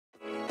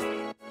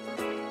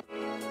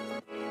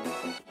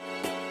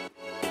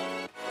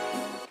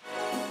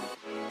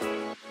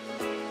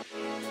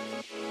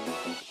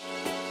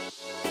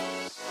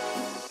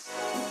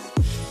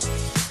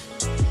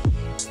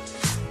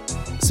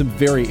some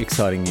very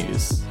exciting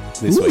news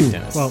this week,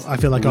 Dennis. Well, I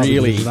feel like I'll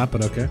really do that,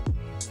 but okay.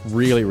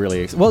 Really,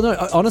 really well,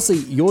 no, honestly,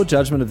 your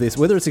judgment of this,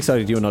 whether it's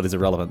exciting to you or not, is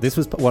irrelevant. This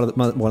was one of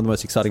the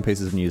most exciting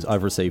pieces of news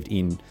I've received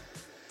in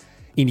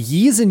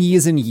years and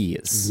years and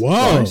years.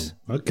 Whoa. Right?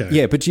 Okay.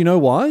 Yeah, but you know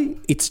why?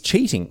 It's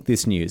cheating,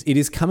 this news. It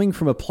is coming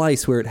from a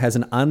place where it has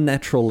an an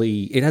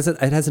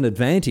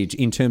advantage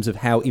in terms of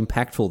how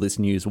impactful this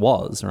news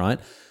was, right?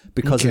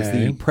 Because of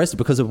the press,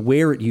 because of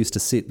where it used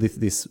to sit,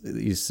 this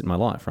is in my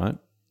life, right?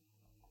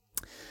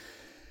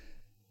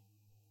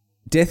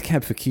 Death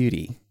Cab for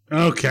Cutie.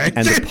 Okay.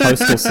 And the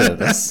Postal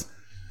Service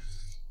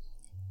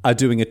are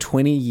doing a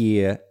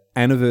 20-year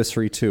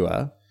anniversary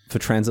tour for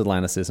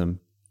transatlanticism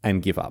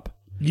and Give Up.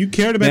 You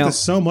cared about this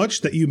so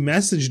much that you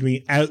messaged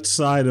me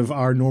outside of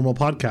our normal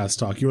podcast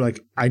talk. You were like,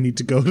 I need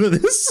to go to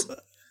this.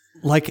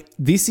 Like,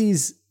 this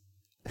is...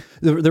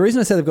 The reason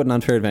I say they've got an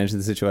unfair advantage in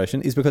this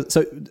situation is because...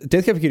 So,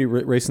 Death Cab for Cutie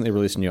recently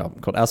released a new album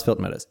called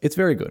Asphalt Meadows. It's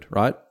very good,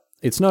 right?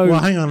 It's no...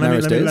 Well, hang on.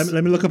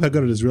 Let me look up how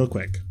good it is real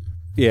quick.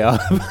 Yeah,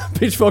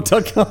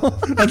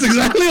 pitchfork.com. That's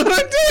exactly what I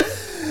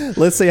did.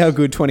 Let's see how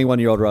good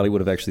 21-year-old Riley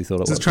would have actually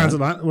thought it was.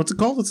 What's it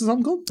called? What's the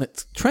song called?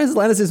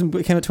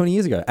 Transatlanticism came out 20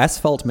 years ago.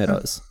 Asphalt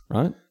Meadows,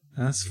 right?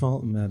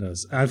 Asphalt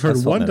Meadows. I've heard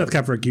one Death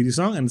Cab for a Cutie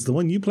song, and it's the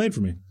one you played for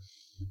me.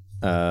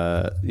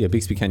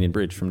 Bixby Canyon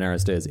Bridge from Narrow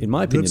Stairs. In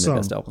my opinion, the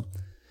best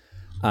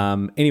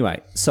album. Anyway,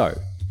 so...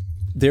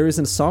 There's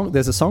a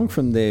song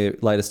from their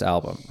latest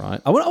album, right?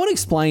 I want to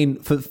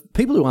explain, for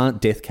people who aren't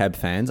Death Cab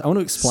fans, I want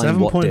to explain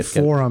what Death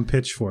Cab... 7.4 on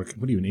Pitchfork.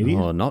 What are you, an idiot?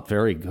 Oh, not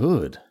very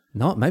good.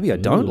 Maybe I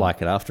don't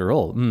like it after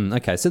all.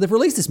 Okay, so they've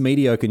released this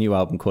mediocre new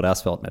album called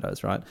Asphalt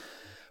Meadows, right?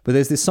 But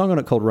there's this song on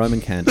it called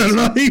Roman Candles. I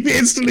don't know, you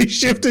instantly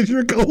shifted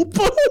your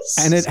goalposts.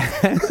 And it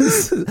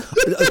has...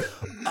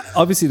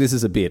 Obviously, this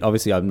is a bit.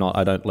 Obviously, I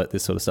don't let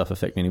this sort of stuff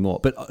affect me anymore.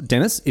 But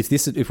Dennis,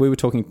 if we were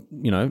talking,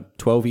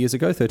 12 years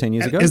ago, 13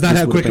 years ago... Is that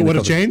how quick it would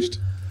have changed?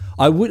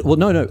 I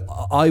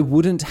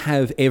wouldn't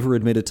have ever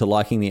admitted to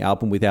liking the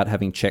album without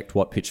having checked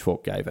what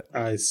Pitchfork gave it.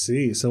 I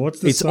see. So what's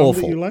the song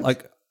awful. That you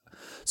like?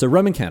 So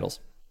Roman Candles.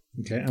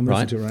 Okay, I'm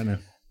listening to it right now.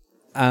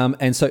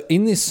 And so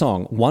in this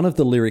song, one of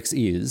the lyrics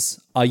is,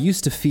 I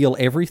used to feel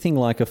everything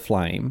like a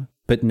flame,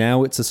 but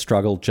now it's a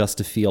struggle just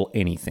to feel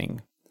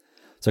anything.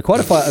 So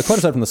quite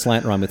aside from the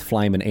slant rhyme with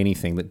flame and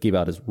anything that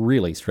Gibbard is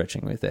really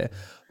stretching with there.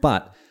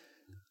 But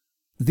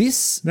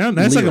this... Now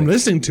that's like I'm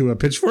listening to a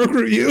Pitchfork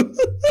review.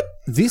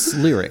 This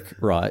lyric,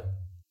 right,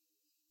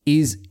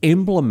 is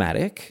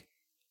emblematic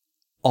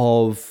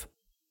of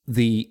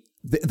the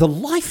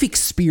life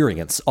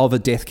experience of a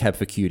Death Cab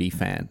for Cutie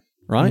fan,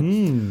 right?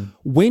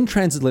 When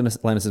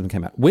Transatlanticism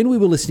came out, when we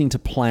were listening to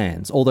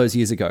Plans all those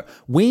years ago,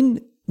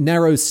 when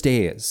Narrow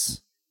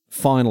Stairs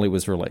finally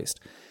was released,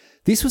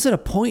 this was at a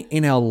point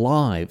in our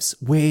lives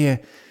where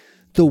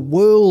the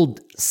world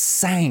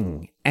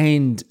sang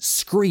and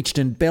screeched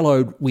and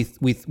bellowed with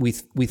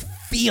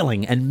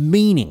feeling and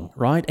meaning,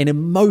 right? And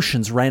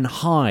emotions ran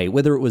high,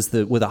 whether it was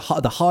the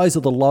highs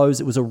or the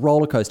lows, it was a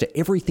roller coaster.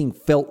 Everything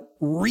felt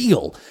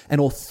real and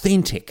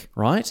authentic,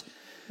 right?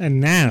 And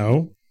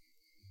now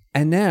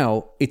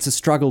it's a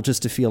struggle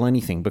just to feel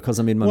anything because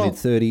I'm in my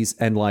mid-30s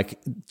and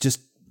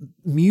just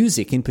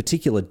music in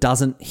particular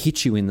doesn't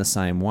hit you in the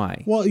same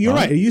way. Well, you're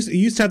right. It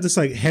used to have this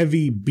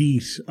heavy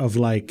beat of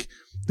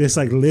this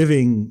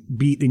living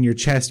beat in your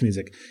chest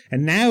music,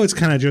 and now it's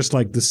kind of just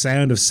the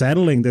sound of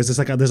settling. There's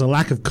there's a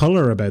lack of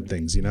color about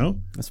things,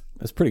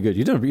 That's pretty good.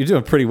 You're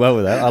doing pretty well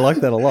with that. I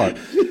like that a lot.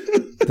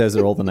 Those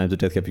are all the names of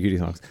Death Cab for Cutie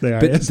songs. They are.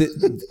 But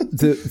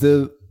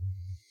yes.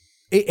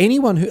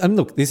 Anyone who,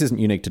 look, this isn't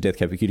unique to Death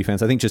Cab for Cutie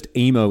fans. I think just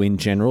emo in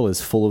general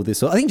is full of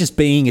this. I think just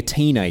being a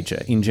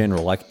teenager in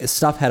general,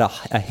 stuff had a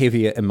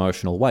heavier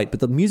emotional weight. But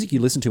the music you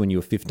listen to when you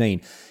were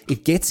 15,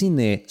 it gets in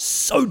there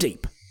so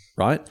deep,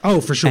 right?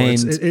 Oh, for sure. And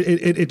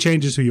it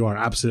changes who you are.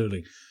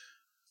 Absolutely.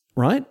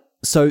 Right?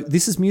 So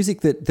this is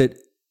music that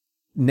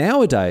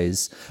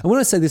nowadays, and when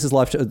I say this is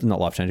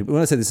not life-changing, but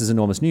when I say this is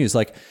enormous news,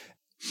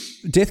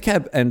 Death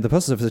Cab and the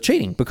Postal Service are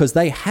cheating because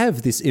they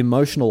have this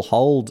emotional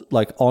hold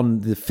on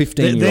the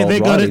 15-year-old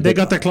Riley. They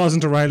got their claws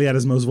into Riley at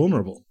his most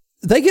vulnerable.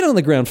 They get on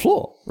the ground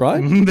floor, right?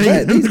 They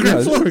get on the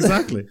ground floor,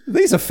 exactly.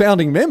 These are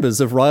founding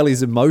members of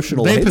Riley's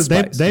emotional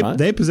headspace, right?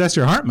 They possess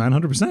your heart, man,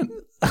 100%.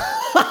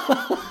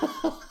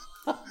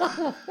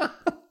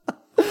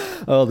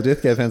 Oh, the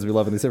Death Cab fans will be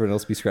loving this. Everyone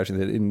else will be scratching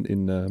their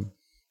in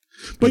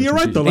But you're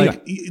right, though.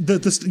 Anyway.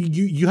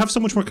 You have so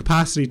much more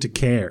capacity to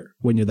care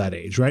when you're that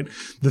age, right?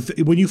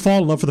 When you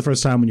fall in love for the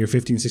first time when you're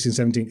 15, 16,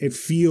 17, it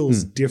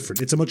feels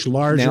different. It's a much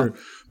larger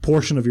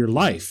portion of your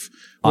life.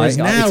 Whereas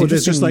now,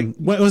 it's just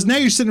whereas now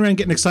you're sitting around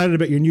getting excited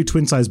about your new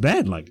twin-size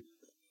bed.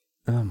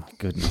 Oh, my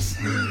goodness.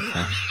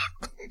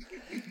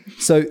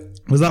 So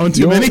was that one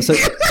too many?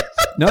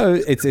 No,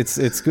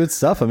 it's good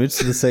stuff. I'm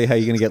interested to see how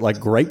you're going to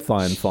get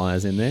grapevine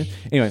fires in there.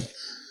 Anyway.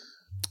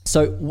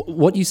 So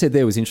what you said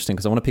there was interesting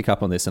because I want to pick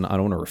up on this and I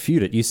don't want to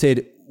refute it. You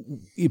said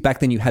back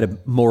then you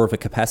had more of a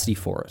capacity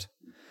for it.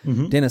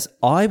 Mm-hmm. Dennis,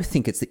 I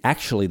think it's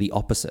actually the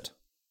opposite.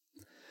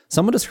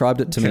 Someone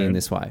described it to me in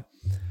this way.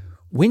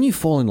 when you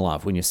fall in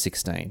love when you're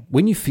 16,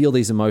 when you feel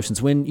these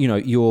emotions, when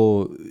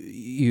you're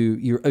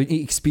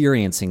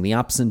experiencing the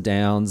ups and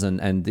downs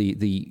and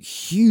the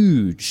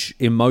huge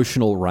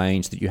emotional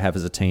range that you have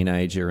as a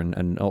teenager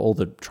and all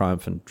the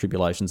triumph and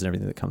tribulations and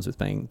everything that comes with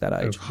being that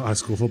age. High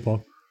school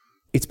football.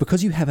 It's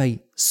because you have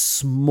a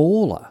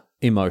smaller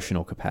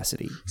emotional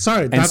capacity.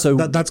 Sorry,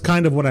 that's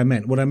kind of what I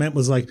meant. What I meant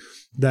was like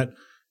that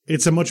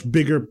it's a much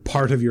bigger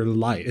part of your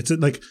life. It's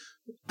like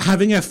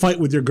having a fight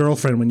with your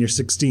girlfriend when you're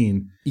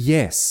 16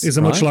 is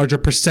a much larger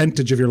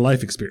percentage of your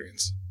life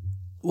experience.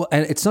 Well,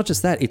 and it's not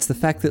just that. It's the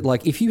fact that,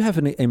 like, if you have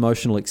an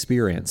emotional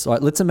experience,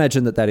 like, let's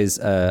imagine that is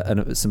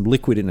some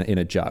liquid in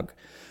a jug.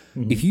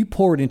 Mm-hmm. If you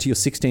pour it into your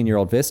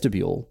 16-year-old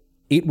vestibule,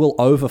 it will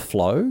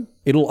overflow.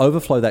 It'll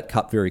overflow that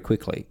cup very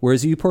quickly.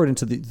 Whereas you pour it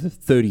into the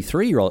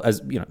 33-year-old,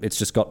 as you know, it's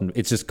just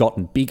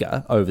gotten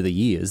bigger over the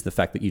years. The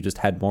fact that you just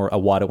had a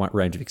wider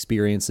range of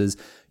experiences,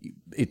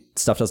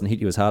 stuff doesn't hit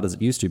you as hard as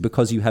it used to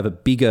because you have a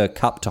bigger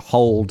cup to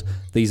hold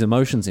these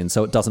emotions in,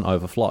 so it doesn't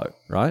overflow,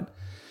 right?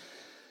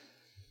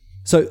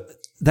 So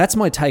that's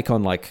my take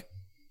on like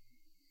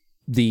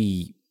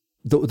the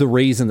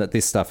reason that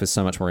this stuff is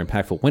so much more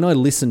impactful. When I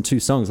listen to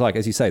songs like,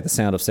 as you say, The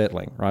Sound of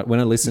Settling, right? When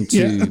I listened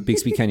to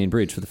Bixby Canyon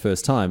Bridge for the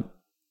first time,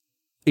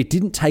 it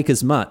didn't take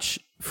as much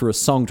for a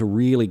song to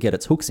really get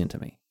its hooks into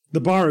me. The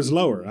bar is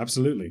lower,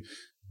 absolutely.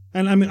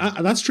 And I mean,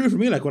 that's true for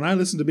me. Like when I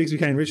listened to Bixby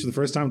Canyon Bridge for the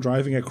first time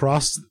driving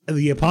across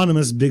the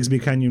eponymous Bixby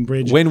Canyon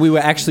Bridge. When we were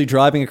actually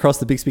driving across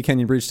the Bixby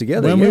Canyon Bridge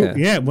together. When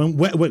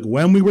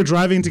we were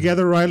driving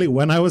together, Riley,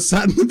 when I was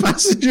sat in the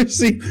passenger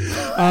seat.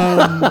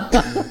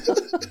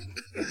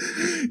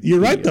 You're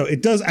right, though.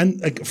 It does.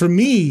 And like for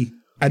me,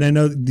 and I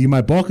know you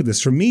might balk at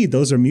this, for me,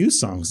 those are Muse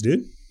songs,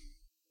 dude.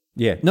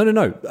 Yeah. No.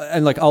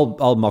 And like,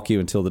 I'll mock you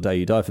until the day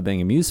you die for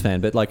being a Muse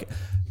fan, but like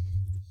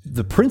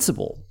the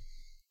principle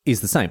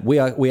is the same. We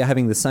are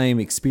having the same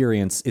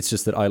experience. It's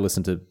just that I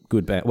listen to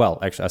good bands. Well,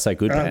 actually, I say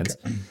good bands.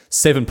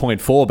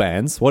 7.4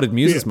 bands. What did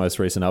Muse's most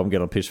recent album get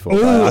on Pitchfork?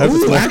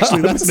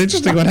 Actually, that's an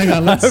interesting one. Hang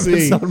on, let's see.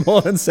 It's not more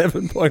than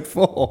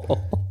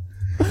 7.4.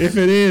 If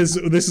it is,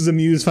 this is a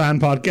Muse fan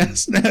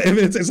podcast.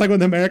 It's like when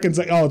the Americans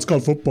like, oh, it's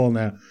called football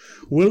now.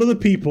 Will of the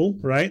People,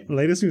 right?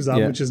 Latest Muse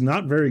album, which is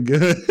not very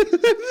good.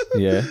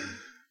 Yeah.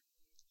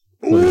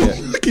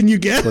 Ooh, can you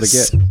guess?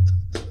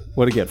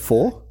 What'd it get?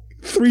 4?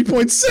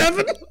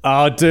 3.7.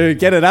 Oh, dude,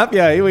 get it up,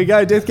 yeah. Here we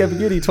go. Death Cab for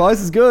Cutie,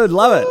 twice as good.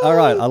 Love it. All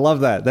right, I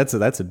love that. That's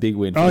a big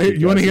win. Oh,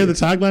 you want to hear the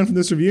tagline from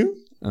this review?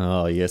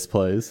 Oh, yes,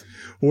 please.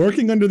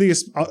 Working under the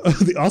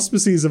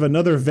auspices of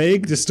another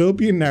vague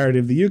dystopian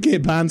narrative, the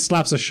UK band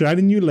slaps a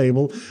shiny new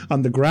label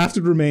on the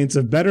grafted remains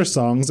of better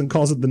songs and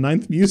calls it the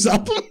 9th Muse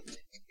album.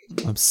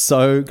 I'm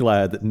so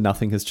glad that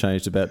nothing has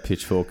changed about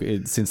Pitchfork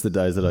since the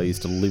days that I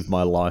used to live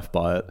my life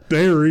by it.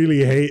 They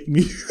really hate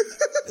me.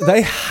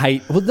 They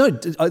hate... Well, no,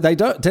 they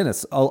don't.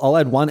 Dennis, I'll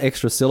add one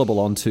extra syllable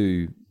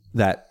onto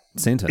that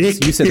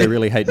sentence. You said they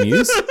really hate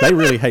Muse. They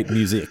really hate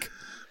music.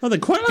 Oh, they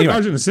quite like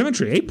Argent and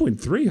Symmetry.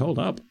 8.3, hold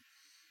up.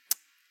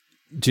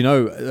 Do you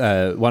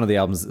know one of the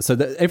albums? So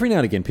every now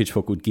and again,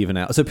 Pitchfork would give an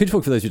album. So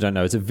Pitchfork, for those who don't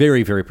know, it's a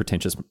very, very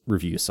pretentious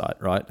review site,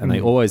 right? And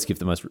they always give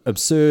the most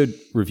absurd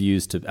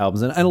reviews to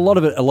albums, and a lot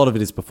of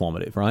it is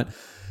performative, right?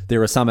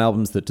 There are some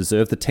albums that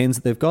deserve the 10s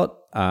that they've got.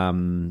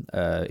 In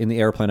the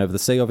Aeroplane Over the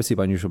Sea, obviously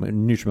by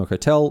Nutrimilk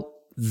Hotel,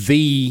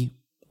 the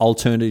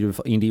alternative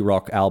indie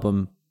rock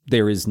album.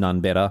 There is none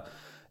better,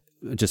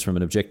 just from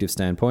an objective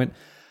standpoint.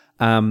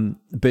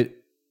 But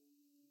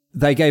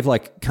they gave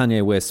like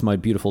Kanye West's My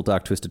Beautiful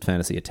Dark Twisted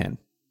Fantasy a 10,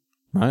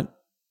 right?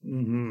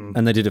 Mm-hmm.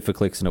 And they did it for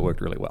clicks and it worked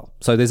really well.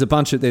 So I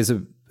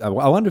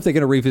wonder if they're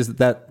going to revisit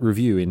that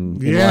review in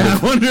light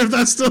of, I wonder if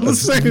that's still the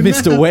same.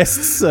 Mr.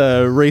 West's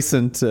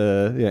recent,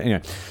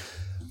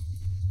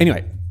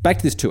 Anyway, back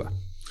to this tour.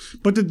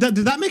 But did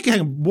that make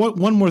you,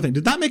 one more thing,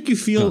 did that make you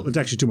feel, it's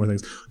actually two more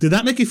things. Did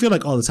that make you feel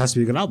like, oh, this has to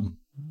be a good album?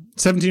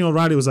 17-year-old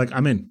Riley was like,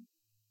 I'm in.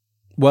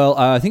 Well,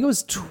 I think it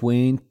was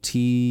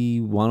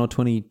 21 or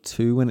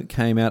 22 when it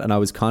came out, and I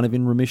was kind of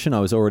in remission. I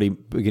was already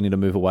beginning to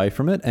move away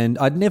from it, and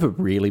I'd never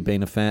really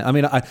been a fan. I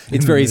mean,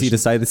 it's very easy to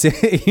say this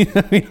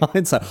in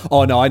hindsight.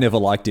 Oh, no, I never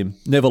liked him.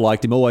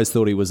 Always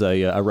thought he was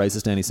a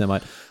racist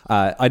anti-Semite.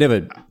 I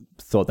never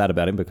thought that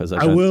about him because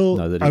I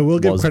know that he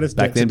was credit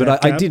back then,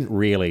 but I didn't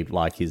really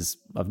like his...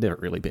 I've never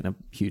really been a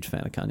huge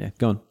fan of Kanye.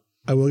 Go on.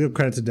 I will give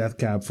credit to Death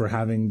Cab for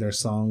having their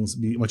songs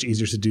be much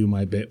easier to do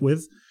my bit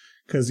with.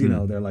 Because,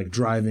 they're like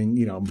driving,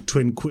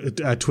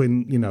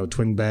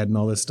 twin bed and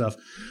all this stuff.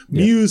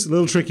 Yeah. Muse, a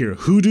little trickier.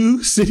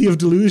 Hoodoo, City of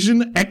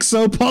Delusion,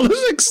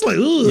 exopolitics. Like,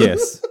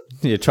 yes.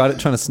 Yeah, trying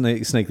to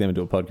sneak them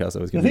into a podcast.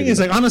 I was going to. The thing is,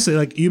 like, honestly,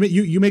 like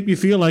you make me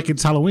feel like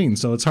it's Halloween,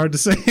 so it's hard to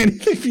say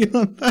anything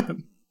beyond that.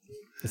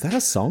 Is that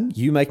a song?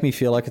 You make me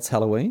feel like it's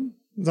Halloween?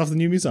 It's off the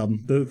new Muse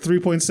album. The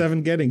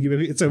 3.7 Getting.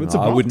 It's a bop,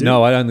 I wouldn't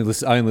know. I only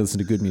listen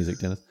to good music,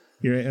 Dennis.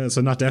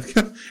 So not Death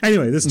Cab.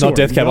 Anyway, this not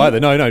Death Cab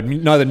either. No,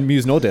 neither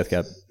Muse nor Death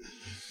Cab.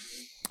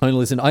 I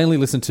only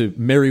listen to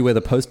Merryweather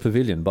Post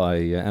Pavilion by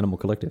Animal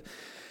Collective.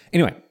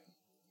 Anyway,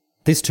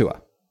 this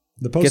tour.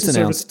 The Postal Service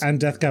announced. and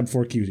Death Cab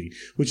for Cutie,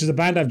 which is a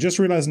band I've just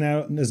realized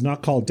now is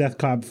not called Death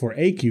Cab for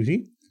a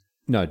Cutie.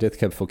 No, Death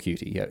Cab for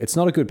Cutie. Yeah, it's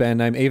not a good band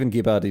name. Even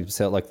Gibbard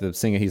himself, like the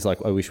singer, he's like,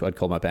 I wish I'd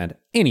call my band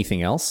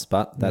anything else,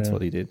 but that's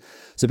what he did.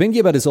 So Ben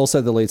Gibbard is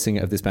also the lead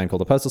singer of this band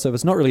called the Postal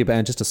Service. Not really a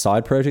band, just a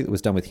side project that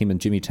was done with him and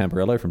Jimmy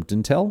Tamborello from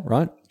Dintel,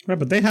 right? Right,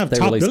 but they have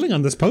top billing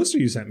on this poster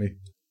you sent me.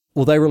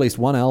 Well, they released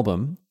one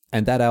album,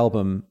 and that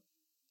album,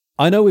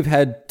 I know we've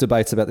had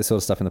debates about this sort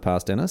of stuff in the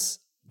past, Dennis,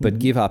 but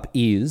Give Up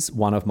is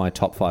one of my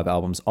top 5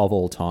 albums of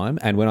all time.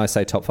 And when I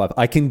say top 5,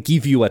 I can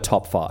give you a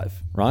top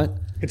 5, right?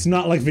 It's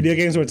not like video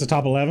games where it's a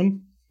top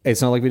 11.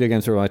 It's not like video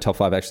games where my top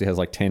 5 actually has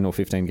like 10 or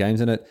 15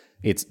 games in it.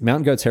 It's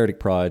Mountain Goats, Heretic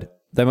Pride,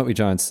 They Might Be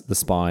Giants, The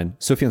Spine,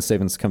 Sufjan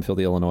Stevens, Come Feel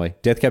the Illinois,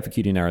 Death Cab for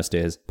Cutie, Narrow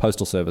Stairs,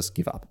 Postal Service,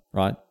 Give Up,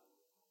 right?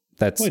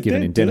 That's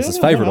given in Dennis's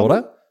favourite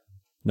order.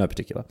 No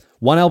particular.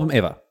 One album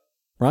ever,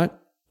 right?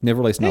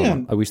 Never released another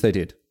one. I wish they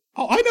did.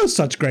 Oh, I know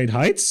Such Great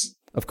Heights.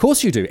 Of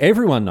course you do.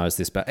 Everyone knows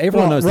this, but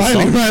everyone knows this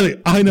song.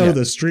 Riley, I know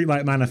the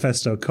Streetlight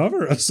Manifesto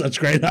cover of Such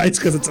Great Heights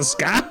because it's a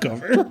ska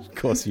cover. Of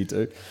course you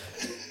do.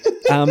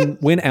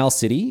 When Owl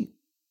City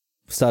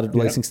started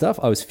releasing stuff,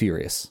 I was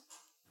furious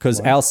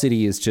because Owl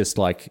City is just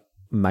like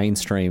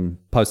mainstream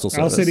Postal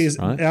Service.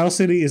 Owl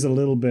City is a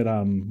little bit.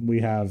 We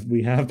have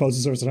Postal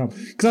Service at home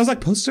because I was like,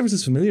 Postal Service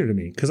is familiar to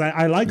me because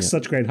I like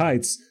Such Great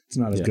Heights. It's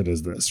not as good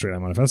as the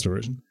Streetlight Manifesto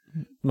version.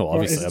 No,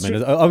 obviously. I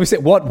mean, obviously,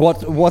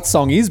 what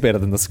song is better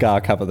than the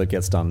ska cover that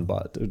gets done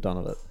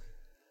of it?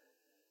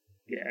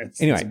 Yeah.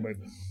 Anyway,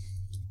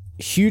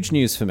 huge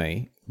news for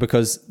me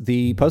because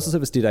the Postal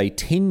Service did a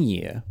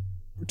 10-year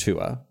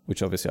tour,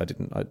 which obviously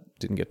I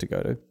didn't get to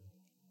go to.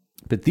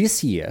 But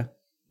this year,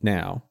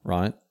 now,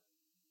 right?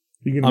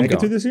 You gonna make it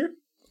to this year?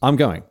 I'm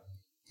going.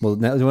 Well,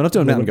 now we're not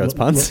doing Mountain Goats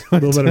puns. A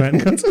little bit of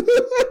Mountain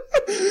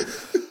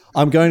Goats.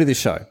 I'm going to this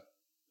show,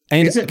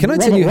 and can I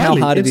tell you how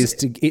hard it is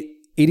to get?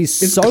 It is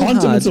so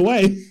continents hard.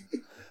 Away.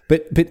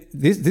 But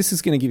this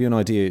is going to give you an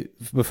idea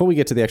before we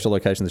get to the actual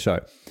location of the show.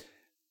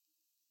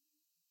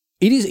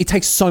 It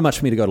takes so much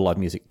for me to go to live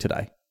music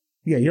today.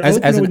 Yeah, you're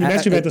open when you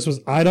mentioned about this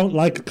was I don't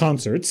like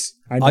concerts.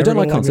 I don't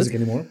like concerts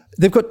anymore.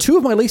 They've got 2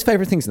 of my least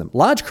favorite things in them: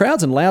 large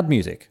crowds and loud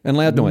music and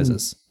loud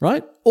noises.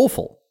 Right?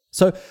 Awful.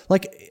 So,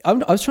 like, I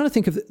was trying to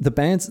think of the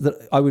bands that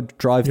I would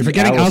drive. You're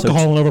forgetting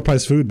alcohol and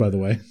overpriced food, by the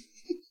way.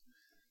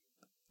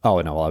 Oh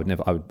no,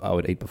 I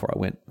would eat before I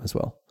went as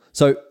well.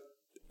 So,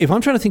 if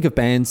I'm trying to think of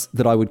bands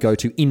that I would go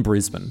to in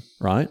Brisbane,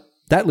 right?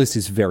 That list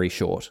is very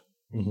short.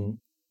 Mm-hmm.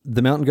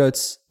 The Mountain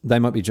Goats, They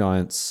Might Be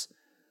Giants.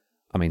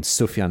 I mean,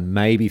 Sufjan,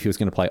 maybe if he was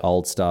going to play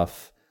old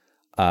stuff.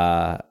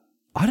 I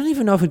don't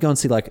even know if I'd go and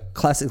see like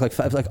classic, like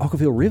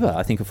Ockerville River,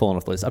 I think have fallen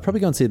off the list. I'd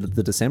probably go and see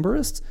the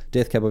Decemberists,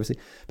 Death Cab, obviously.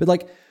 But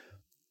like,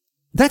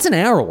 that's an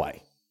hour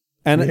away.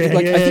 And I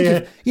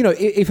think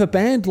if a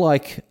band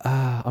like,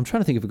 I'm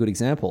trying to think of a good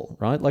example,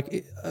 right? Like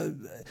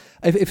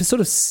if it's sort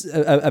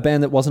of a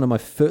band that wasn't on my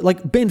first,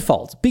 like Ben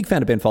Folds, big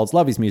fan of Ben Folds,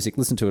 love his music,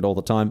 listen to it all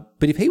the time.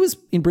 But if he was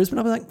in Brisbane,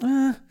 I'd be like,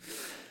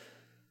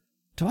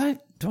 do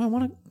I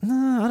want to?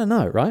 I don't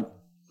know, right?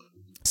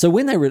 So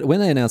when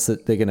they announced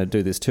that they're going to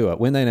do this tour,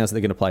 when they announced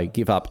they're going to play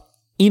Give Up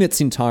in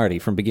its entirety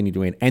from beginning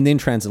to end, and then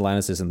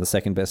Transatlantis is in the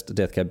second best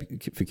Death Cab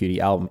for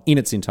Cutie album in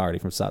its entirety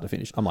from start to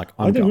finish, I'm like,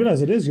 I didn't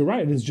realize it is. You're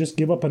right. It is just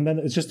Give Up, and then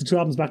it's just the 2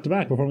 albums back to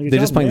back before we get. They're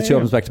just playing the 2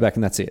 albums back to back,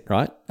 and that's it,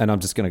 right? And I'm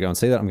just going to go and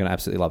see that. I'm going to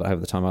absolutely love it. I have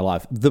the time of my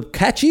life. The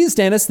catch is,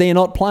 Dennis, they're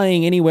not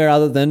playing anywhere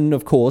other than,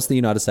 of course, the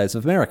United States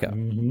of America.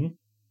 Mm-hmm.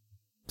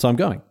 So I'm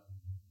going.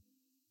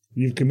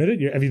 You've committed.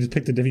 Have you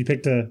picked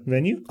a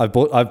venue? I've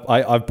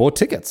bought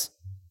tickets.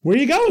 Where are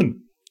you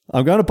going?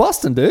 I'm going to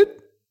Boston, dude.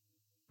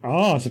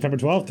 Oh, September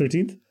 12th,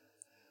 13th.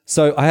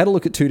 So I had a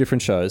look at 2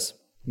 different shows.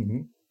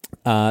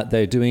 Mm-hmm.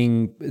 They're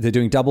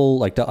doing double,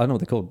 like, I don't know what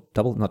they're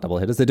called, not double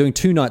headers. They're doing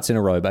 2 nights in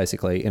a row,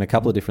 basically, in a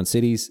couple of different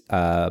cities,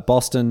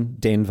 Boston,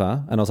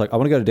 Denver. And I was like, I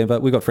want to go to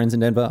Denver. We've got friends in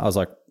Denver. I was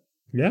like,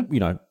 yeah,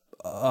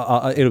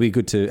 it'll be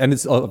good to, and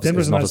it's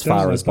obviously not as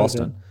far as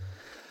Boston.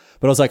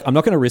 But I was like, I'm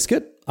not going to risk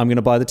it. I'm going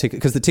to buy the ticket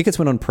because the tickets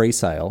went on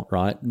pre-sale,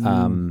 right?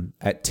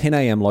 At 10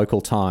 a.m.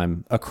 local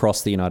time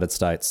across the United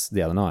States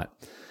the other night.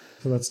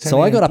 So that's 10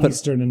 a.m. I got up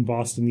Eastern in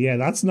Boston. Yeah,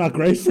 that's not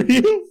great for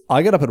you.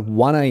 I got up at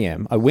 1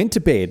 a.m. I went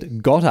to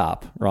bed, got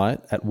up, right,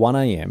 at 1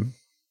 a.m.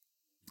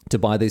 to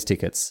buy these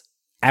tickets.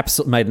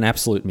 Made an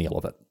absolute meal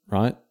of it,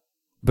 right?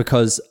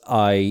 Because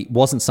I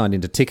wasn't signed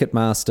into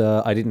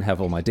Ticketmaster. I didn't have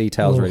all my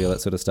details ready, all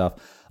that sort of stuff.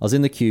 I was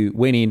in the queue,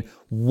 went in,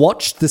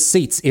 watched the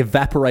seats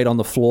evaporate on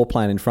the floor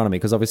plan in front of me.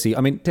 Because obviously,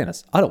 I mean,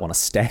 Dennis, I don't want to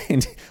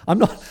stand. I'm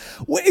not.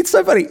 It's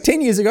so funny. 10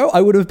 years ago,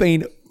 I would have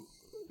been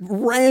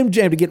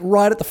ram-jammed to get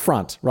right at the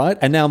front, right?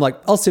 And now I'm like,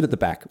 I'll sit at the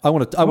back. I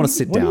want to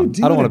sit down.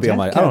 I don't want to be on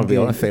my feet all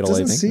evening. It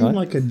doesn't seem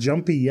like a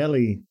jumpy,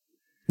 yelly.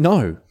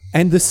 No.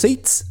 And the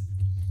seats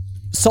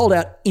sold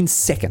out in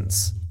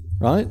seconds.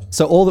 Right?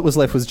 So all that was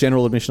left was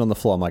general admission on the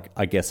floor. I'm like,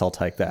 I guess I'll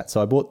take that.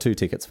 So I bought 2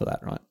 tickets for that,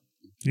 right?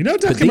 You know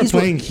Death Cab are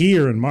playing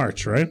here in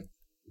March, right?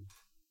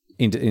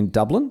 In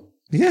Dublin?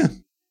 Yeah.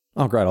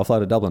 Oh, great! I'll fly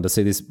to Dublin to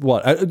see this.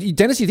 What,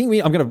 Dennis? You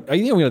think I'm going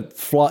to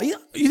fly?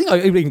 You think I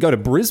even go to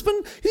Brisbane?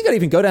 You think I'd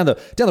even go down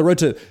the road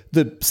to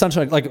the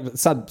Sunshine, like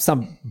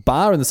some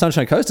bar in the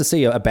Sunshine Coast to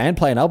see a band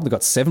play an album that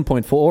got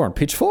 7.4 on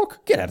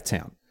Pitchfork? Get out of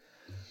town.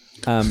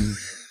 How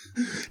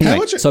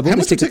much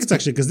are tickets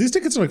actually? Because these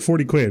tickets are like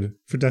 40 quid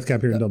for Death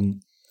Cab here in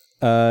Dublin.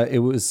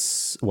 It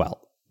was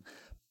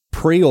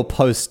pre or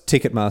post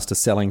Ticketmaster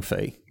selling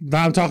fee.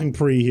 I'm talking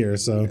pre here,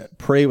 so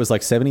pre was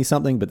like 70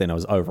 something, but then it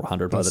was over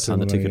 100 by the time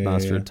the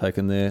Ticketmaster had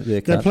taken their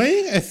cut. They're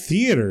playing a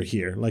theater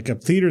here, like a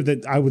theater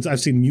that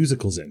I've seen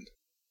musicals in.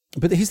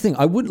 But here's the thing: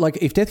 I would like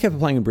if Death Cab were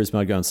playing in Brisbane,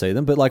 I'd go and see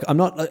them. But like, I'm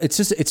not. It's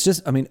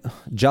just. I mean,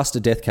 just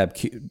a Death Cab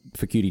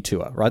for Cutie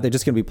tour, right? They're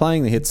just going to be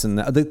playing the hits, and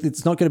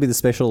it's not going to be the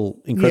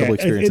special, incredible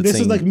experience. This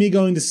is like me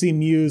going to see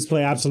Muse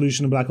play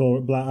Absolution and Black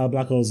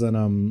Holes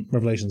and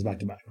Revelations back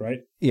to back, right?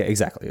 Yeah,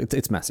 exactly.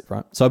 It's massive,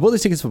 right? So I bought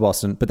these tickets for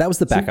Boston, but that was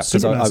the backup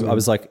because I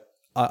was like,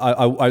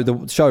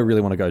 the show I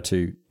really want to go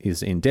to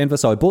is in Denver,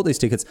 so I bought these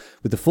tickets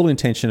with the full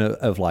intention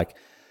of like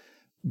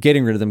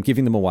getting rid of them,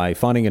 giving them away,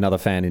 finding another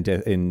fan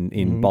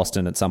in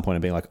Boston at some point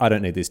and being like, I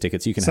don't need these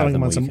tickets. You can have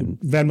them, or you can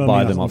Venmo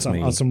buy them off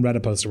me on some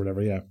Reddit post or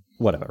whatever. Yeah,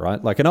 whatever.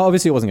 Right? Like, and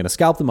obviously I wasn't going to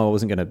scalp them. I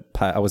wasn't going to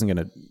pay. I wasn't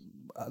going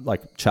to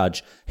like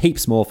charge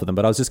heaps more for them.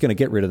 But I was just going to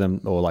get rid of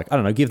them, or like I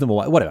don't know, give them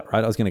away, whatever.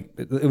 Right? I was going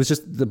to. It was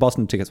just the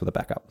Boston tickets were the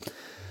backup.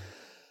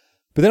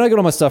 But then I got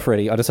all my stuff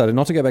ready. I decided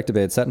not to go back to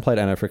bed. Sat and played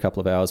Anno for a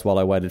couple of hours while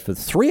I waited for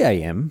 3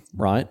 a.m.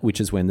 Right, which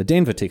is when the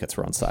Denver tickets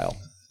were on sale.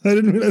 I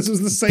didn't realize it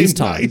was the same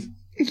time.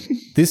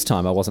 This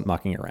time I wasn't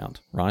mucking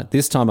around, right?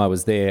 This time I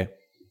was there,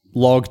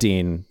 logged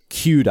in,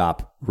 queued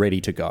up, ready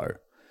to go.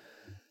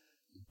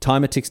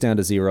 Timer ticks down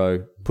to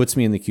 0, puts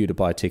me in the queue to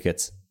buy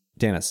tickets.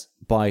 Dennis,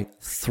 by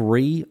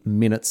 3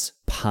 minutes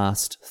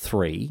past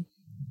 3,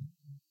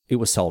 it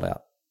was sold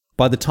out.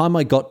 By the time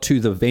I got to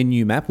the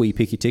venue map where you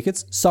pick your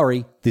tickets,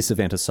 sorry, this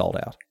event is sold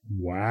out.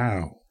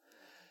 Wow.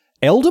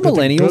 Elder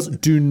millennials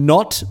do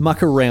not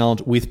muck around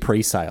with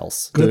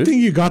pre-sales. Good thing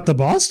you got the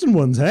Boston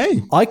ones,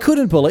 hey? I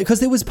couldn't believe, because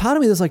there was part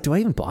of me that was like, do I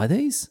even buy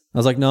these? I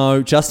was like,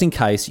 no, just in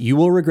case. You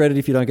will regret it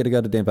if you don't get to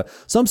go to Denver.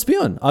 So I'm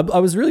spewing. I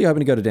was really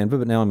hoping to go to Denver,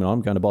 but now I'm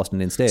going to Boston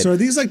instead. So are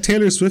these like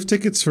Taylor Swift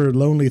tickets for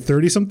lonely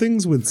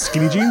 30-somethings with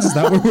skinny jeans? Is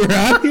that where we're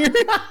at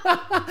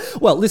here?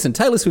 Well, listen,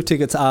 Taylor Swift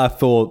tickets are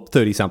for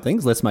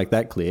 30-somethings. Let's make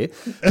that clear.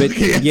 But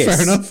okay, yes,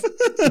 fair enough.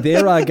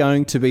 there are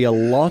going to be a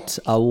lot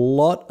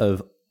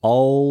of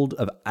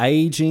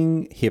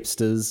aging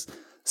hipsters,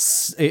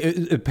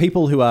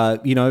 people who are,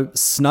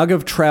 snug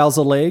of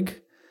trouser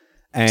leg.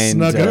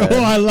 And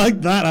I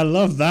like that. I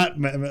love that.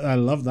 I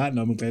love that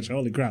nomenclature.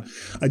 Holy crap.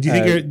 Do you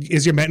think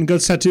is your Metten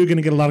Goats tattoo going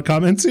to get a lot of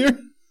comments here?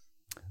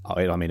 Oh,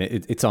 I mean,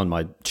 it's on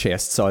my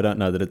chest, so I don't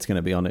know that it's going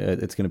to be on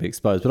it. It's going to be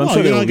exposed. But I'm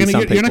sure you're not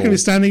going to be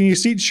standing in your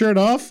seat, shirt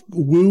off,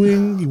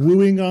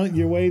 wooing on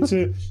your way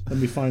to. Let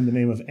me find the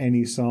name of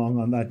any song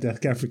on that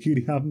Death Cab for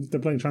Cutie album. They're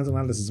playing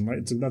Transatlanticism,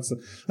 right? So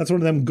that's one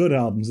of them good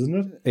albums, isn't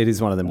it? It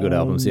is one of them good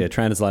albums. Yeah,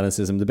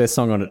 Transatlanticism. The best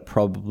song on it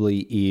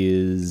probably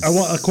is.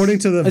 According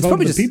to the vote of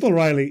the people,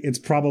 Riley, it's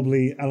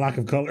probably A Lack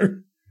of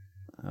Color.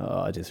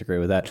 Oh, I disagree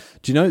with that.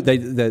 Do you know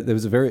it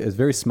was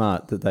very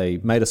smart that they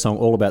made a song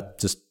all about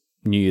just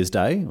New Year's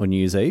Day or New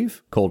Year's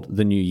Eve called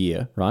The New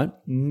Year, right?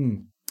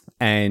 Mm.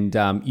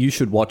 And you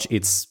should watch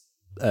its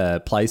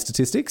play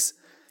statistics.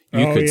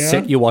 You could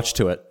set your watch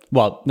to it.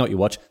 Well, not your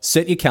watch.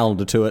 Set your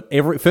calendar to it.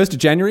 Every 1st of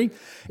January.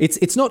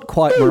 It's not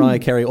quite Mariah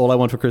Carey, All I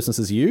Want for Christmas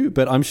Is You,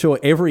 but I'm sure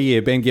every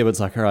year Ben Gibbard's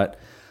like, all right,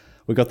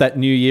 we've got that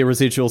New Year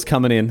residuals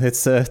coming in.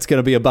 It's going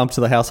to be a bump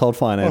to the household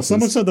finances. Well,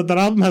 someone said that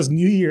album has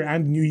New Year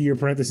and New Year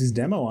parentheses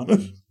demo on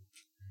it.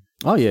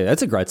 Oh, yeah,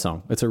 it's a great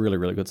song. It's a really,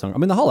 really good song. I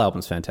mean, the whole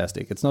album's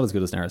fantastic. It's not as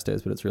good as Narrow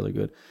Stairs, but it's really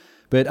good.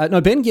 But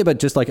no, Ben Gibbard,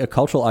 just like a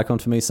cultural icon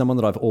for me, someone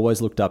that I've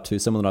always looked up to,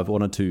 someone that I've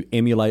wanted to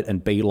emulate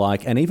and be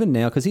like. And even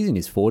now, because he's in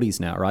his 40s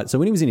now, right? So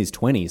when he was in his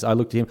 20s, I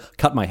looked at him,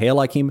 cut my hair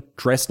like him,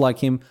 dressed like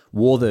him,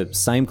 wore the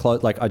same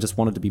clothes. Like, I just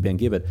wanted to be Ben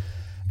Gibbard.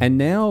 And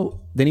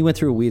now, then he went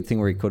through a weird thing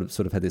where he could have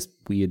sort of had this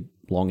weird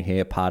long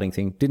hair parting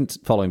thing. Didn't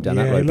follow him down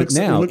that road. But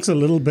now it looks a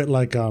little bit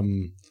like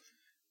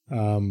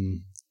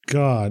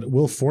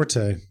Will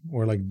Forte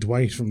or like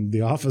Dwight from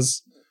The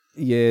Office.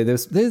 Yeah, there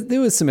was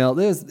there were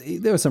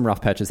some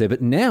rough patches there,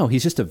 but now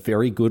he's just a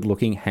very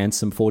good-looking,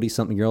 handsome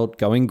 40-something-year-old,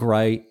 going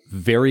grey,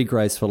 very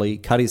gracefully,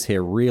 cut his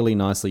hair really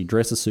nicely,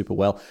 dresses super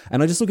well,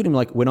 and I just look at him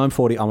like, when I'm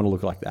 40, I want to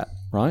look like that,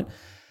 right?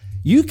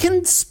 You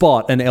can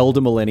spot an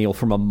elder millennial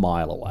from a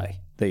mile away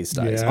these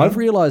days. Yeah. I've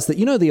realized that,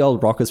 the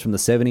old rockers from the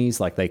 70s,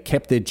 like they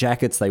kept their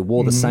jackets, they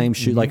wore the same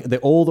shoe, like they're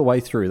all the way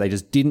through. They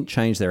just didn't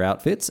change their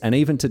outfits. And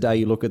even today,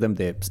 you look at them,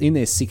 they're in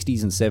their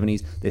 60s and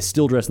 70s, they're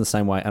still dressed in the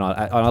same way. And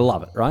I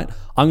love it, right?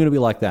 I'm going to be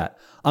like that.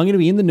 I'm going to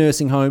be in the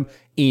nursing home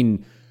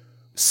in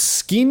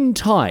skin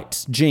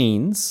tight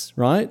jeans,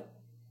 right?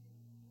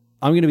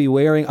 I'll be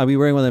wearing one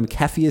of them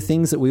kaffir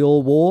things that we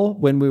all wore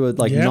when we were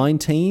like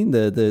 19,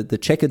 the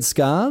checkered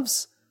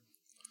scarves.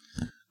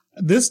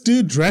 This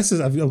dude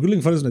dresses, I'm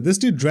googling photos now, this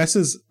dude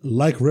dresses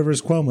like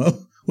Rivers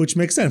Cuomo, which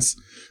makes sense.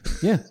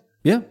 Yeah.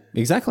 Yeah,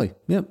 exactly.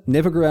 Yeah,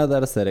 never grew out of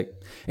that aesthetic.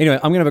 Anyway,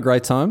 I'm gonna have a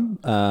great time.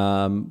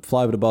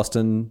 Fly over to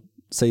Boston,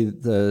 see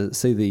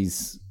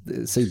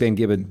Ben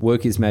Gibbard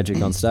work his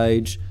magic on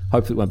stage.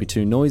 Hopefully, it won't be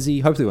too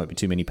noisy. Hopefully, there won't be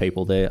too many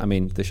people there. I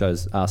mean, the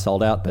shows are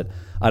sold out, but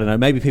I don't know.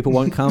 Maybe people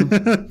won't come.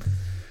 That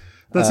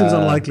seems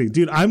unlikely,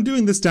 dude. I'm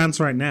doing this dance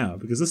right now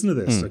because listen to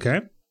this,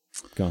 okay?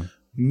 Go on.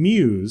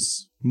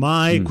 Muse,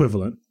 my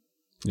equivalent,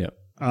 Yeah.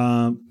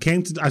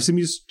 came to. I've seen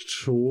Muse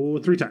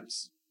 3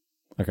 times.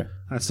 Okay.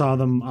 I saw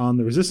them on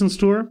the Resistance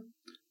tour.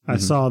 I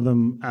saw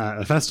them at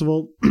a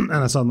festival, and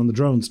I saw them on the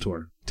Drones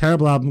tour.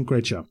 Terrible album,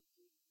 great show.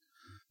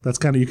 That's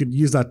kind of, you could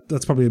use that.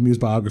 That's probably a Muse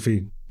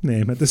biography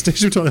name at this stage,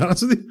 to be totally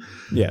honest with you.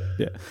 Yeah,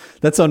 yeah.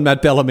 That's on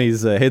Matt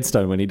Bellamy's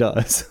headstone when he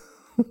dies.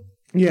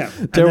 Yeah.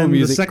 Terrible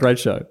music, great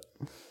show.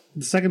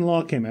 The Second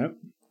Law came out.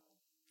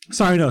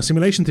 Sorry, no,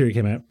 Simulation Theory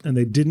came out, and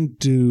they didn't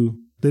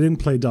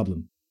play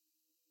Dublin.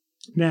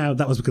 Now,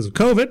 that was because of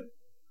COVID.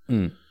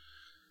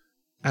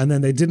 And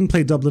then they didn't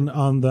play Dublin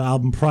on the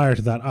album prior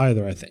to that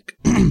either, I think.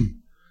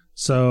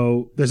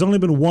 So there's only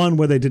been one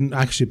where they didn't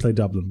actually play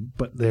Dublin,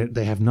 but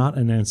they have not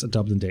announced a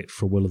Dublin date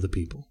for Will of the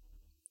People.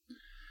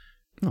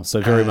 Oh,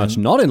 so very much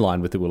not in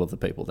line with the will of the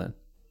people then.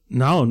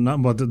 No,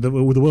 not but the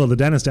Will of the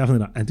Dentist, definitely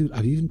not. And dude,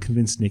 I've even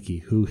convinced Nikki,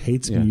 who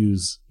hates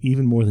Muse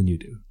even more than you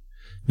do.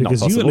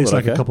 Because you at least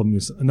like a couple of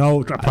Muse.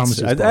 No, I promise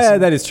you.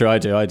 That is true. I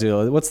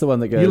do. What's the one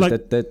that goes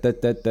like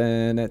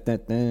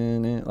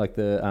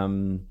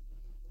the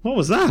what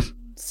was that?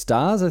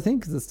 Stars, I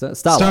think.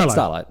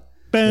 Starlight.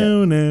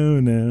 No,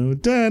 no,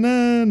 da,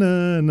 na,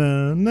 na,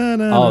 na, na,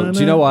 na, oh, do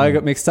you know why I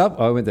got mixed up?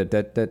 I went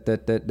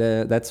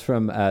that's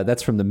from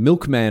the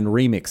Milkman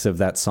remix of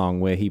that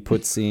song where he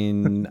puts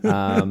in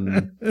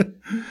a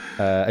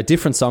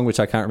different song which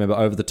I can't remember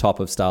over the top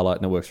of Starlight,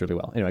 and it works really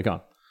well. Anyway,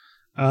 go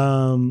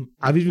on.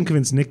 I've even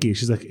convinced Nikki.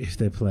 She's like, if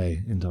they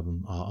play in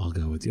Dublin, I'll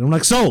go with you. I'm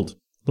like, sold.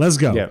 Let's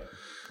go. Yeah.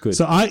 Good.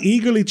 So I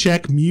eagerly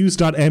check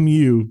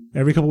muse.mu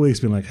every couple of weeks,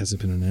 being like, has it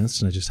been announced?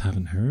 And I just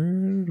haven't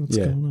heard what's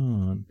going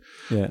on.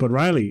 Yeah. But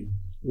Riley,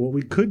 what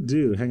we could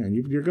do, hang on,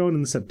 you're going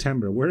in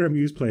September. Where are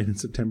Muse playing in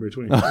September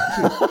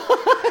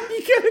 2022?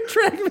 You can't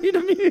drag me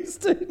to Muse,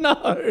 dude.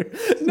 No.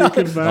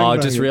 Oh, I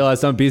just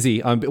realized I'm busy.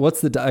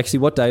 What's the actually?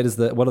 What date is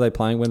what are they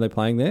playing? When are they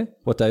playing there?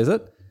 What day is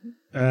it?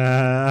 They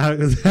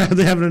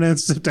haven't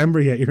announced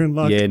September yet. You're in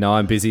luck. Yeah, no,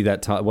 I'm busy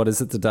that time. What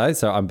is it today?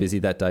 So I'm busy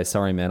that day.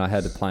 Sorry, man. I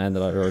had a plan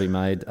that I'd already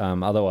made.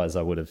 Otherwise,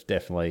 I would have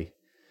definitely.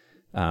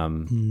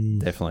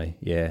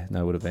 Yeah,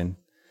 no, would have been.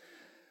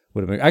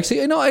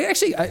 Actually, no.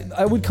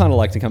 I would kind of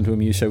like to come to a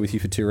Muse show with you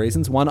for 2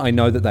 reasons. One, I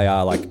know that they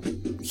are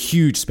like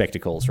huge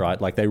spectacles,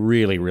 right? Like they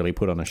really, really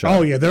put on a show.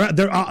 Oh yeah,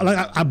 they're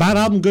like a bad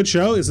album, good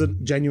show is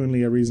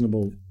genuinely a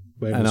reasonable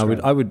way. And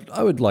I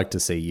would like to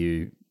see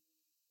you,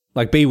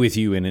 like, be with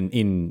you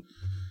in.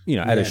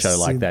 At a show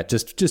like that,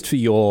 just for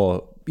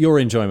your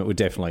enjoyment would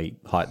definitely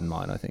heighten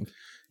mine, I think.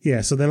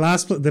 Yeah, so they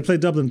played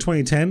Dublin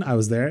 2010, I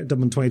was there.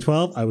 Dublin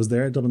 2012, I was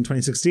there. Dublin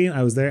 2016,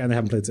 I was there, and they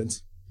haven't played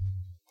since.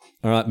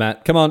 All right,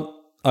 Matt, come on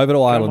over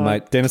to Ireland,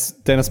 mate. Dennis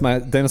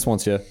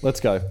wants you. Let's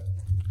go.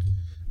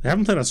 They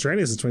haven't played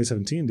Australia since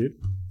 2017, dude.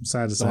 I'm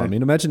sad to say. I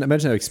mean, imagine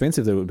how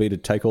expensive it would be to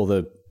take all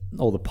the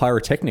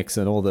pyrotechnics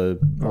and all the.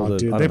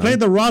 Dude, they played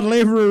the Rod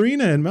Laver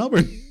Arena in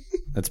Melbourne.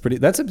 That's pretty.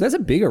 That's a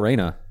big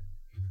arena.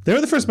 They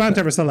were the first band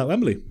to ever sell at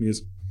Wembley.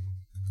 Muse.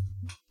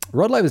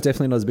 Rod Laver's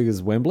definitely not as big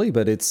as Wembley,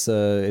 but it's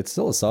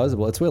still a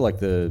sizable. It's where like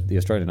the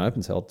Australian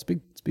Open's held. It's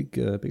big. It's big.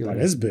 Big. That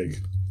is big.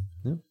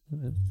 Yeah.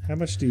 How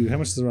much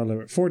does Rod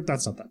Laver?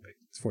 That's not that big.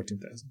 It's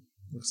 14,000.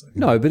 Looks like.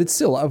 No, but it's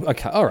still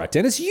okay. All right,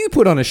 Dennis, you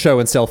put on a show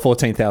and sell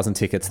 14,000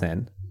 tickets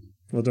then.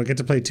 Well, do I get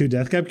to play 2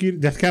 Death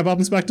Cab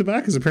albums back to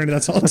back? Because apparently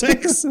that's all it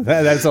takes.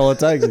 That's all it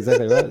takes.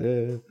 Exactly right.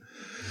 Yeah.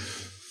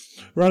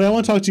 Roddy, I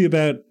want to talk to you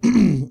about,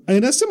 in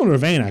a similar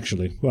vein,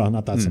 actually. Well,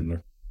 not that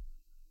similar.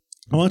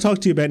 I want to talk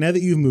to you about, now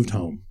that you've moved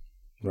home,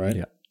 right?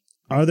 Yeah.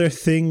 Are there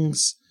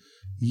things,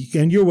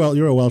 and you're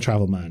a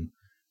well-traveled man,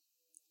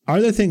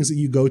 are there things that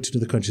you go to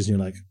the countries and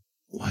you're like,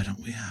 why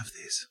don't we have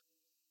these?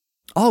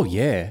 Oh,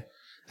 yeah.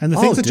 And the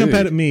things that jump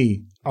out at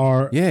me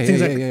are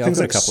things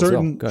like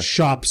certain well.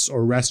 shops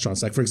or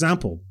restaurants. Like, for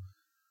example,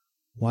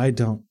 why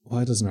doesn't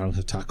Ireland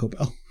have Taco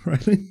Bell,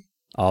 right?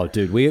 Oh,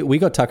 dude, we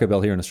got Taco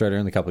Bell here in Australia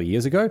only a couple of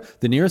years ago.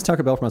 The nearest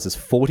Taco Bell from us is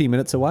 40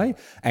 minutes away,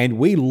 and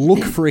we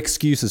look for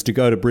excuses to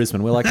go to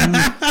Brisbane. We're like,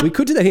 we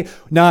could do that here.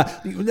 Nah,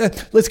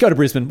 let's go to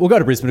Brisbane. We'll go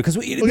to Brisbane because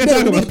we stop at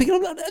Taco Bell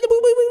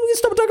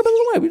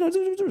on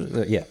the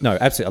way. Yeah, no,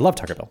 absolutely. I love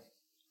Taco Bell.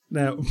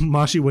 Now,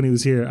 Mashi, when he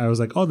was here, I was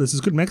like, oh, this is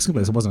a good Mexican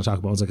place. It wasn't a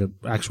Taco Bell. It was like an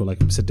actual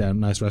sit-down,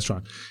 nice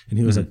restaurant. And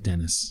he was like,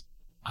 Dennis,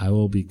 I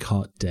will be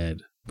caught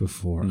dead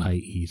before I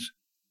eat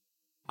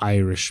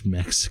Irish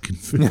Mexican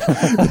food.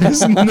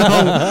 There's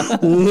no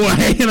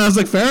way. And I was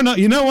like, fair enough.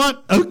 You know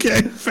what?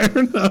 Okay, fair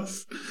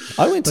enough.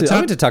 I went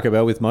to Taco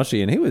Bell with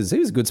Moshi, and he was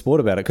a good sport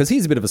about it because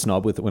he's a bit of a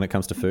snob when it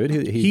comes to food.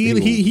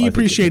 He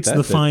appreciates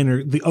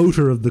the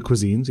outer of the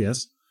cuisines.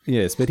 Yes.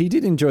 Yes, but he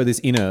did enjoy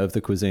this inner of the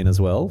cuisine as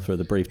well for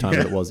the brief time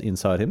that it was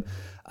inside him.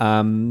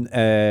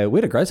 We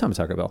had a great time at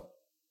Taco Bell.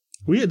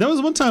 That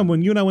was one time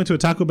when you and I went to a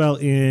Taco Bell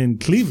in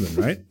Cleveland,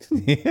 right?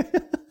 Yeah.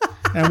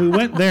 And we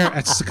went there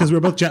because we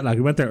were both jet lagged.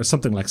 We went there at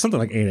something like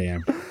 8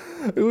 a.m.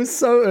 It was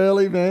so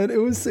early, man. It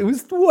was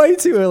way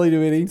too early to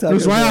be eating Taco Bell. It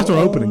was right after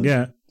opening,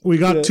 yeah. We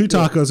got 2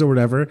 tacos or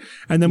whatever,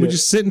 and then we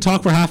just sit and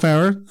talk for half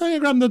hour. I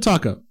grabbed another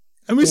taco.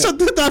 And we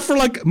did that for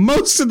like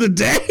most of the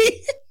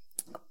day.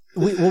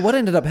 Well, what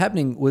ended up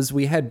happening was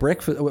we had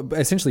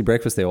essentially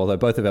breakfast there, although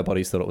both of our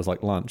bodies thought it was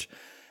like lunch.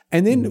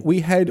 And then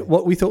we had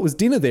what we thought was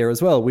dinner there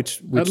as well, which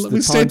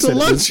we stayed till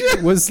lunch.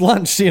 Was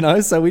lunch, you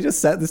know. So we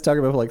just sat this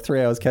Taco Bell for like 3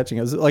 hours catching.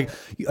 It was like,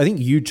 I think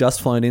you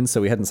just flown in,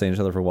 so we hadn't seen each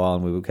other for a while,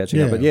 and we were catching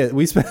up. But yeah,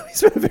 we spent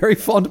a very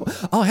fond.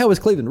 Oh, how was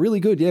Cleveland? Really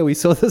good. Yeah, we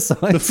saw the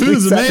signs. The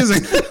food's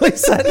amazing. We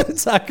sat at the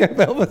Taco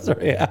Bell for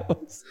 3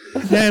 hours.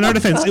 Yeah, in our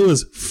defense, it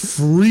was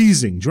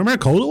freezing. Do you remember how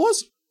cold it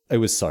was? It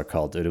was so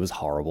cold, dude. It was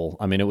horrible.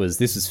 I mean,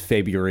 this was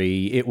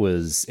February. It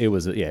was,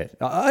 yeah.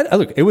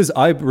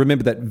 I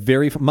remember that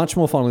very much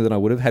more fondly than I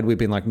would have had we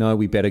been like, no,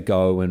 we better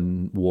go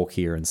and walk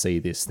here and see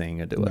this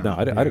thing and do it.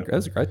 It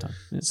was a great time.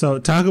 Yeah. So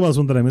Taco Bell is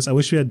one that I miss. I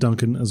wish we had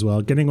Dunkin' as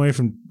well. Getting away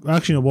from,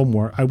 actually, no, one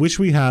more. I wish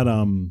we had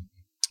a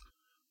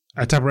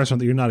type of restaurant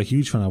that you're not a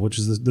huge fan of, which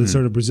is the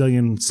sort of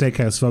Brazilian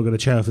steakhouse fogo de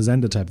chão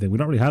fazenda type thing. We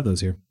don't really have those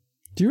here.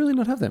 Do you really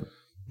not have them?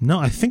 No,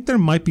 I think there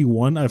might be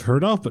one I've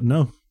heard of, but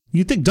no.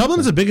 You'd think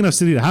Dublin's a big enough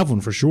city to have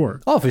one for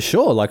sure. Oh, for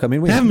sure. Like, I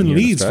mean, we have them in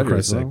Leeds, for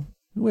Christ's sake.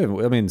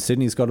 I mean,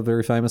 Sydney's got a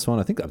very famous one.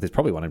 I think there's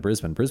probably one in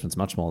Brisbane. Brisbane's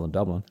much smaller than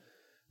Dublin.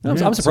 No,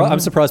 I'm surprised. I'm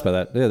surprised by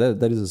that. Yeah,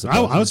 that is a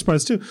surprise. I was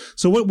surprised too.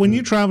 So when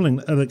you're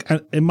traveling, like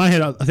in my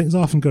head, I think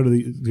often go to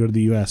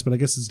the US, but I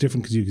guess it's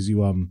different because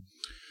you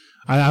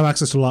I have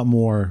access to a lot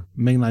more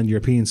mainland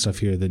European stuff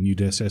here than you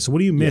do. So what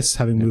do you miss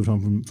having moved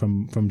home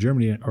from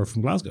Germany or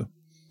from Glasgow?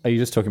 Are you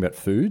just talking about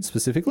food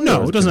specifically?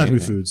 No, it doesn't have to be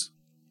foods.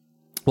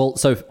 Well,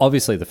 so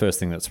obviously the first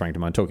thing that sprang to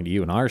mind talking to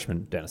you, an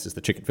Irishman, Dennis, is the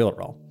chicken fillet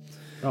roll.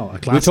 Oh, a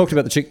classic. We've talked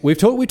about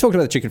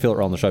the chicken fillet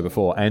roll on the show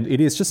before, and it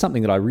is just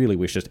something that I really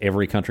wish just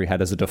every country had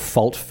as a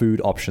default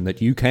food option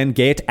that you can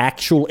get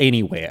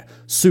anywhere.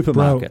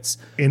 Supermarkets.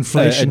 Bro,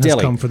 inflation has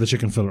come for the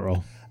chicken fillet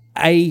roll.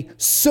 A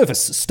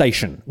service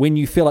station. When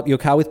you fill up your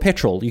car with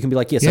petrol, you can be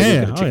like, yes, I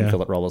will get a chicken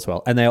fillet roll as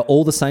well. And they are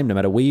all the same no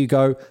matter where you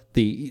go.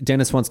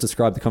 Dennis once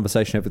described the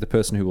conversation with the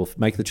person who will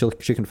make the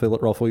chicken fillet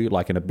roll for you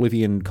like an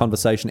Oblivion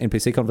conversation,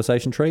 NPC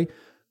conversation tree.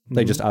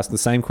 They just ask the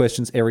same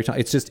questions every time.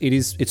 It's just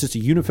a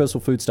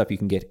universal food stuff you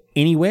can get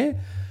anywhere.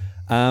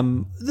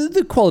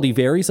 The quality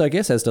varies, I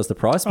guess, as does the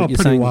price. But you're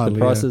saying wildly,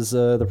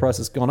 the price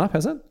has gone up,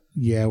 has it?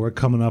 Yeah, we're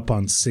coming up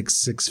on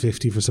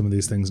 $6.50 for some of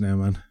these things now,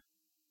 man.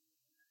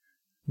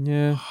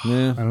 Yeah.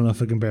 I don't know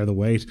if I can bear the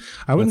weight.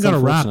 I went and got a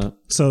wrap.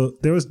 So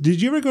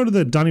did you ever go to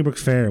the Donnybrook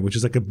Fair, which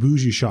is like a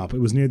bougie shop? It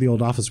was near the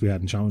old office we had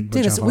in Chan.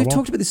 Dennis, we've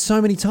talked about this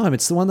so many times.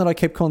 It's the one that I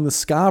kept calling the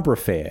Scarborough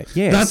Fair.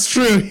 Yes. That's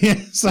true.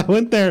 Yes. I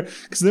went there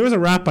because there was a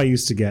wrap I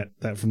used to get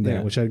from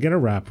there, which I'd get a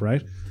wrap,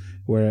 right?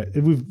 Where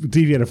we've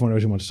deviated from what I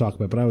originally wanted to talk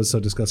about, but I was so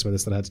disgusted by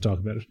this that I had to talk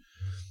about it.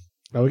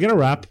 I would get a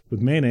wrap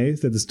with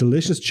mayonnaise. They had this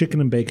delicious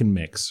chicken and bacon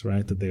mix,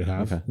 right, that they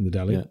have in the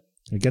deli. Yeah.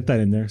 I get that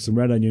in there, some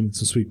red onion,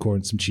 some sweet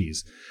corn, some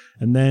cheese,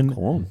 and then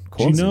corn.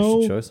 Do you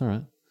know? Choice, all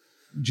right.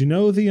 Do you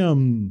know the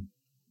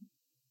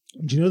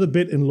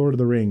bit in Lord of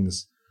the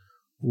Rings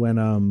when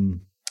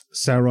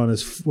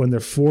Sauron when they're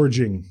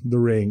forging the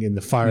ring in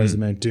the fires of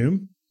Mount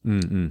Doom?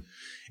 Mm-mm.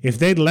 If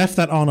they'd left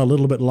that on a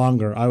little bit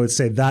longer, I would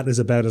say that is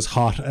about as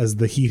hot as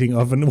the heating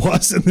oven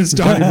was in this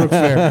Donnybrook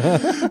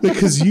Fair,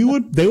 because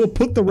they would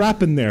put the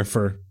wrap in there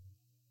for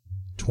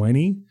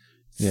 20,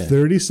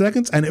 30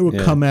 seconds, and it would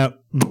come out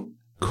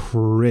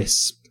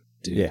crisp,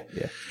 dude.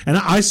 Yeah. And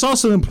I saw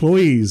some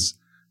employees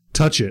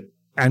touch it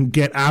and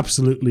get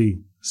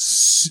absolutely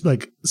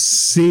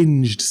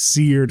singed,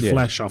 seared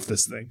flesh off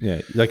this thing.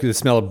 Yeah, like the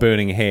smell of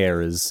burning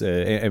hair is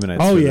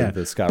emanates. Oh yeah,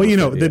 the Scarborough. But you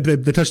know,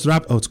 they touch the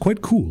wrap. Oh, it's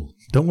quite cool.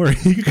 Don't worry,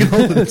 you can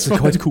hold it. It's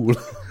quite cool.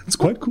 It's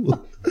quite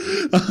cool.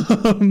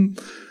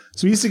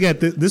 So we used to get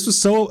this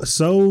was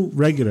so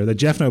regular that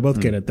Jeff and I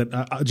both get it.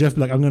 That Jeff would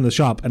be like, I'm going to the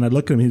shop, and I'd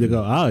look at him. He'd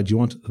go, do you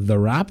want the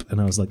wrap?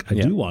 And I was like, I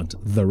do want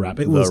the wrap.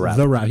 It was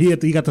the wrap.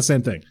 He got the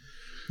same thing.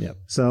 Yeah.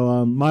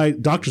 So my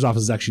doctor's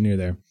office is actually near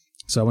there.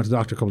 So I went to the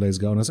doctor a couple days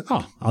ago, and I was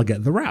like, I'll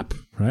get the wrap.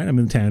 Right, I'm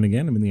in town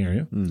again. I'm in the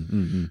area.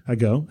 I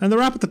go, and the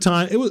wrap at the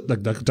time, it was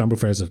like Dunbar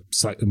Fair is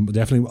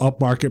definitely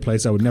upmarket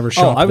place. I would never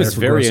shop. I was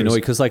very annoyed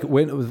because like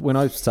when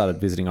I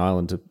started visiting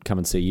Ireland to come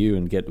and see you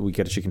and get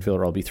a chicken fillet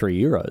roll, it'd be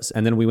 €3,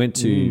 and then we went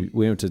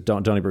to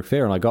Donnybrook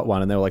Fair, and I got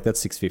one, and they were like,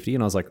 that's $6.50,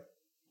 and I was like,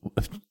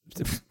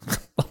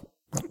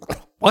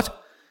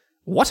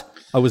 what?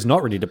 I was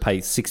not ready to pay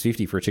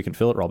 $6.50 for a chicken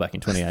fillet roll back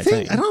in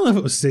 2018. I don't know if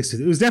it was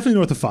 $6.50. It was definitely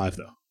north of $5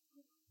 though.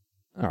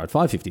 All right,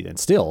 $5.50 then.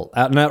 Still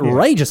an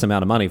outrageous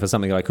amount of money for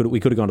something that we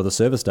could have gone to the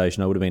service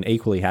station. I would have been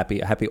equally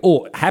happier with.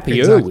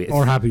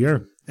 Or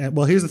happier.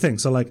 Well, here's the thing.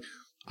 So like,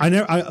 I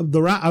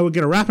would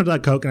get a wrap of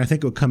that Coke, and I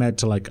think it would come out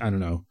to like, I don't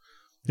know,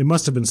 it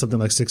must have been something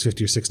like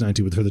 $6.50 or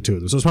 $6.90 for the two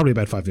of them. So it's probably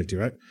about $5.50,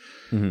 right?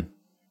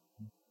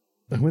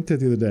 Mm-hmm. I went there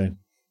the other day.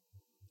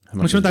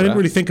 Which meant I didn't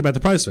really think about the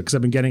price of it because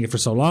I've been getting it for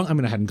so long. I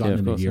mean, I hadn't gotten it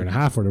in a year and a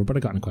half or whatever, but I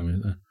got it quite a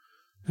minute.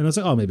 And I was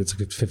like, oh, maybe it's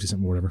like 50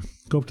 something or whatever.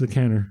 Go up to the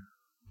counter,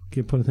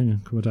 put a thing in,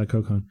 put a Diet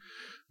Coke on. And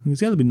he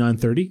goes, yeah, it'll be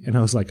 $9.30. And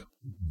I was like,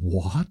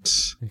 what?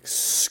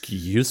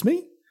 Excuse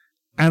me?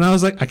 And I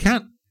was like, I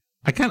can't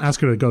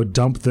ask her to go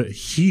dump the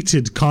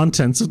heated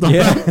contents of the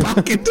milk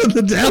back into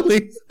the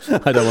deli.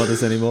 I don't want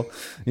this anymore.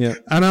 Yeah.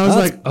 And I was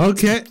like,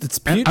 okay. It's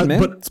Putin,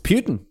 man. It's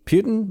Putin.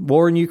 Putin,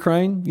 war in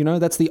Ukraine,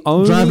 that's the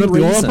only driving up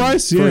reason the oil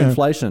price? for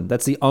inflation.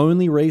 That's the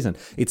only reason.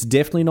 It's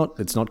definitely not,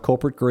 it's not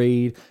corporate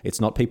greed.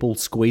 It's not people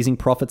squeezing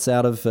profits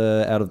out of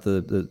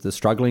the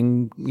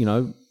struggling,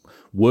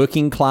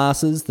 working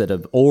classes that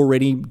are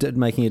already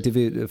finding it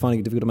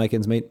difficult to make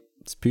ends meet.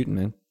 It's Putin,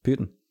 man.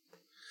 Putin.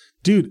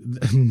 Dude,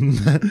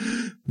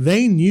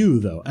 they knew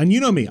though. And you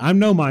know me, I'm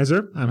no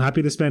miser. I'm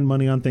happy to spend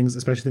money on things,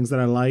 especially things that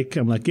I like.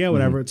 I'm like, yeah,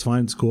 whatever, it's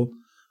fine, it's cool.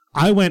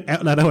 I went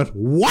out and I went,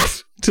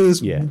 what? To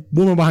this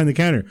woman behind the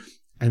counter.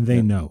 And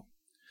they know.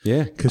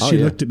 Yeah. Because she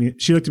looked at me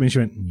and she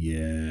went,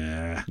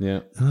 yeah. Yeah.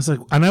 And I was like,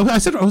 and I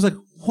said,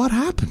 what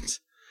happened?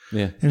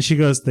 Yeah. And she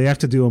goes, they have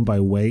to do them by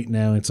weight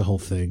now. It's a whole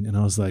thing. And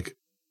I was like,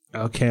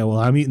 okay, well,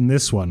 I'm eating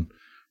this one.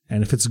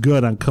 And if it's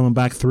good, I'm coming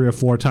back 3 or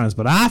 4 times.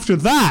 But after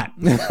that,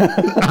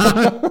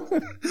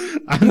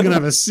 I'm going to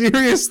have a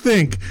serious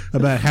think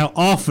about how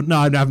often. No,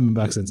 I haven't been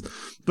back since.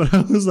 But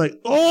I was like,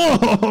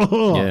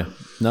 oh. Yeah.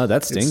 No,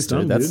 that stings,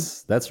 dude.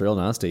 That's real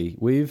nasty.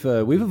 We've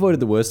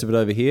avoided the worst of it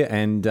over here.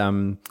 And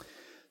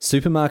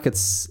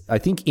supermarkets, I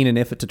think in an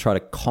effort to try to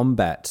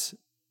combat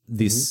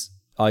this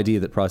idea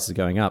that prices are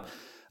going up,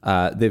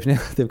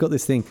 they've got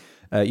this thing.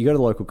 You go to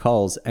the local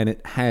Coles and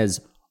it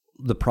has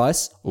the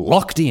price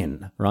locked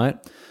in, right?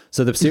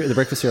 So the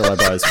breakfast cereal I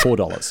buy is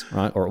 $4,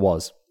 right? Or it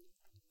was.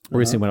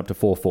 Recently went up to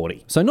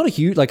 $4.40. So not a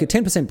huge, like a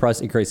 10% price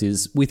increase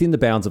is within the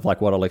bounds of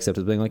like what I'll accept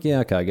as being like,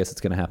 yeah, okay, I guess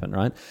it's going to happen,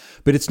 right?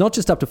 But it's not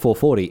just up to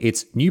 $4.40.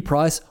 It's new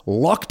price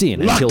locked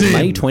in until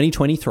May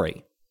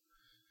 2023.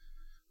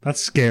 That's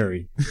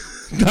scary.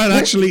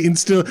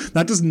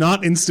 That does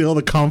not instill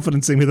the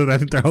confidence in me that I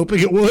think they're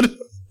hoping it would.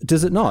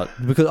 Does it not?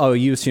 Because are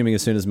you assuming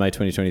as soon as May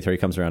 2023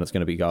 comes around, it's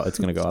going to go up?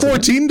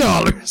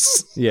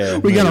 $14. Yeah,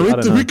 we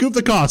got to recoup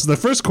the cost. The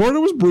first quarter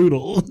was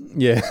brutal.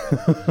 Yeah,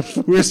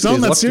 we're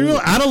selling that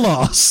cereal at a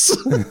loss.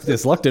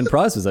 This locked-in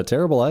price is a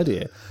terrible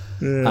idea.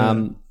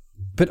 Yeah.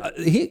 But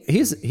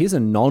here's a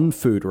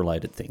non-food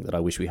related thing that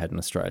I wish we had in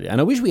Australia,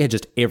 and I wish we had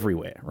just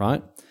everywhere.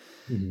 Right?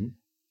 Mm-hmm.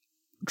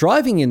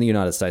 Driving in the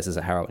United States is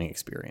a harrowing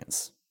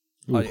experience.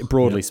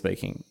 Broadly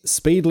speaking,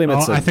 speed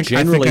limits are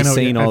generally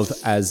seen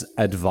as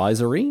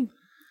advisory.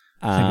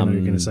 I know what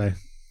you're going to say.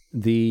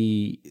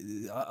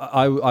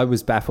 I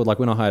was baffled, like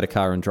when I hired a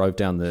car and drove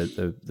down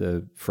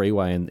the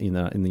freeway in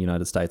the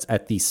United States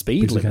at the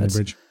speed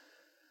limit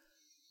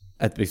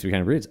at the Bixby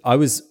Canyon Bridge. I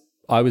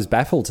was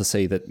baffled to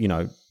see that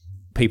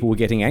people were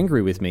getting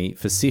angry with me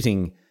for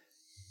sitting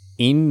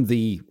in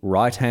the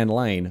right hand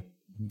lane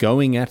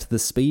going at the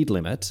speed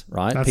limit.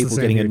 Right, that's people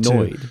getting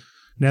annoyed. Too.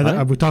 Now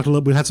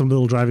that we had some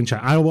little driving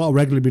chat. I will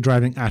regularly be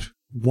driving at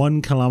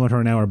 1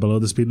 kilometer an hour below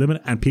the speed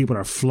limit, and people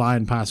are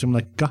flying past. I'm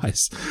like,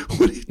 guys,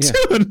 what are you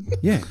doing?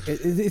 Yeah,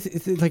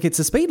 it's like it's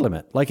a speed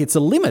limit. Like it's a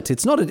limit.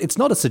 It's not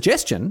a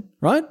suggestion,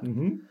 right?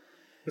 Mm-hmm.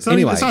 It's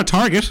not a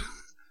target.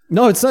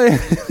 No, it's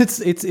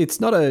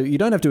not a. You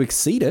don't have to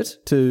exceed it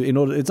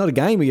It's not a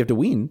game where you have to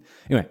win.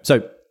 Anyway,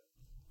 so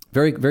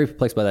very very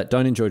perplexed by that.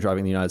 Don't enjoy driving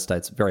in the United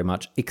States very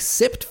much,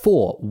 except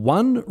for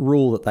one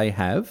rule that they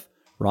have,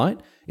 right?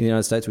 In the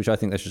United States, which I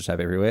think they should just have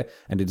everywhere,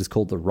 and it is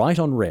called the right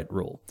on red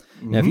rule.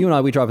 Mm-hmm. Now, if you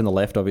and we drive in the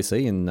left,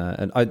 obviously,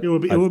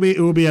 it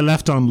would be a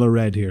left on the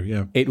red here,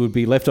 yeah. It would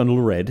be left on the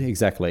red,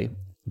 exactly.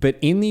 But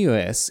in the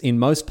US, in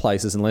most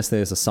places, unless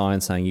there's a sign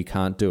saying you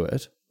can't do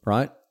it,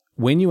 right?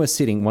 When you are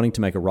sitting, wanting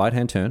to make a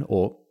right-hand turn,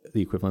 or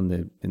the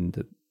equivalent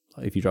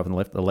if you drive on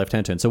the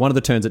left-hand turn, so one of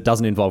the turns that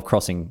doesn't involve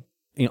crossing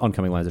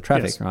oncoming lanes of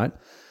traffic, right?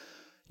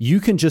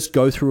 You can just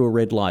go through a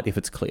red light if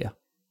it's clear.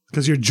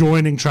 Because you're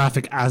joining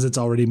traffic as it's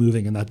already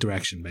moving in that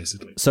direction,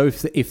 basically. So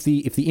if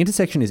the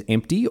intersection is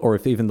empty, or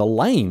if even the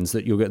lane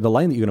that you're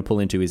going to pull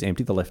into is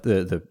empty,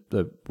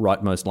 the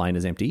rightmost lane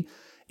is empty,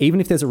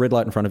 even if there's a red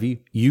light in front of you,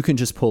 you can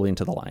just pull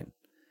into the lane.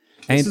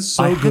 And this is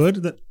so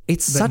good that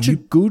it's such a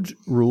good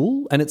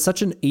rule, and it's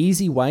such an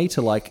easy way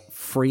to like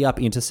free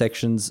up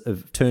intersections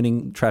of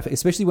turning traffic,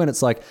 especially when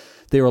it's like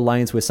there are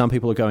lanes where some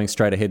people are going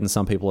straight ahead and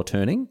some people are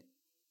turning.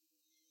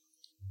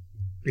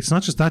 It's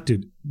not just that,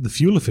 dude. The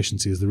fuel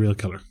efficiency is the real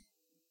killer.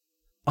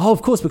 Oh,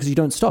 of course, because you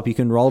don't stop. You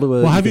can roll to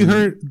a... Well, have you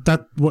heard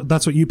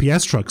that's what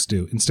UPS trucks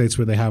do in states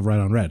where they have right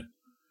on red?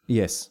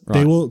 Yes, right.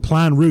 They will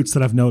plan routes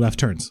that have no left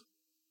turns.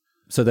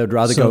 So they'd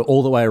rather go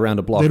all the way around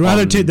a block. They'd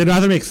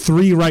rather make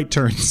 3 right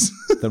turns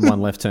than 1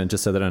 left turn,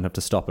 just so they don't have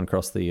to stop and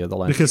cross the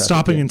lane. Because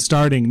stopping and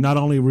starting not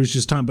only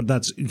reduces time, but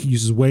it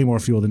uses way more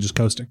fuel than just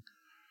coasting.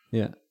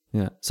 Yeah,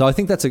 yeah. So I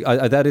think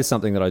that is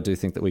something that I do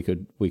think that we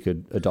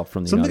could adopt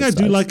from the United States.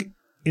 Something I do like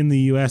in the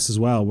US as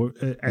well,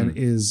 and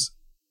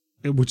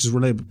which is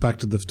related back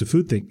to the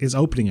food thing, is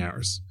opening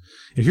hours.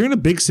 If you're in a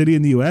big city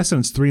in the US and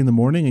it's 3 a.m.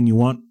 and you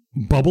want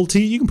bubble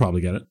tea, you can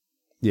probably get it.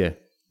 Yeah.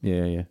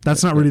 Yeah.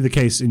 That's not really the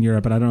case in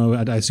Europe, and I don't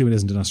know. I assume it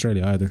isn't in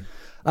Australia either.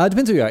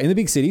 Depends who you are. In the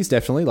big cities,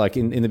 definitely. Like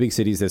in the big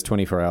cities, there's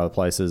 24-hour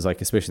places.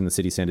 Like especially in the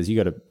city centres, you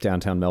go to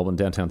downtown Melbourne,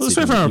 downtown Sydney.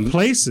 There's 24-hour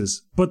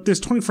places, but there's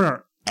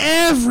 24-hour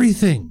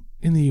everything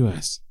in the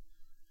US.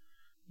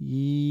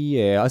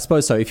 Yeah, I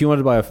suppose so. If you wanted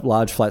to buy a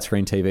large flat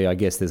screen TV, I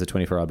guess there's a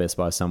 24-hour Best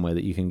Buy somewhere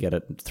that you can get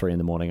at 3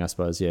 a.m, I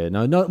suppose. Yeah,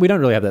 no, we don't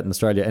really have that in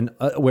Australia. And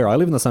where I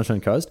live in the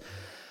Sunshine Coast,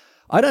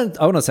 I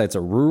want to say it's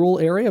a rural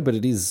area, but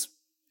it's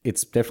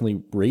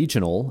definitely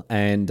regional.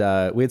 And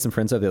we had some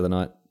friends over the other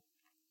night.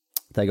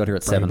 They got here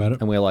at 7,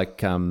 and we're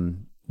like,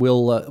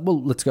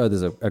 let's go.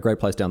 There's a great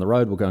place down the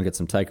road. We'll go and get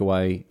some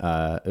takeaway.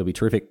 It'll be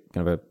terrific.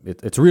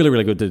 It's really,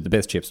 really good. The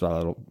best chips.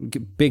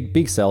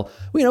 Big sell.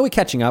 We're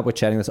catching up. We're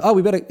chatting.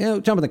 We better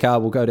jump in the car.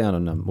 We'll go down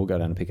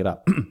and pick it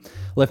up.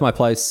 Left my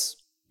place,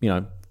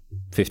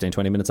 15,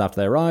 20 minutes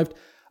after they arrived.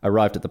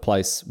 Arrived at the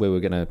place where we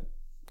were going to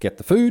get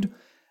the food,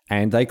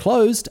 and they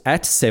closed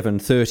at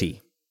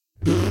 7:30.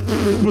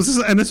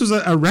 This was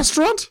a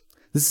restaurant?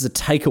 This is a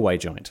takeaway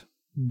joint.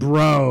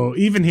 Bro,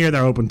 even here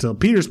they're open till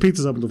Peter's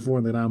Pizza's open till 4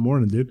 in the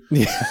morning, dude.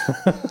 Yeah,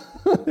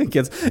 he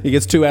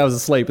gets 2 hours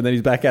of sleep and then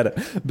he's back at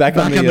it, back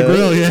on the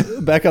grill, yeah,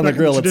 back on the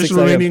grill at 6 a.m.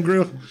 Romanian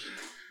grill.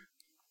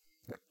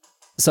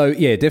 So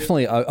yeah,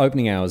 definitely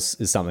opening hours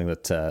is something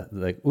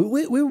that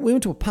we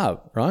went to a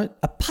pub, right?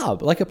 A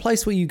pub, like a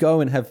place where you go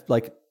and have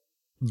like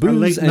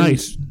booze late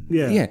night,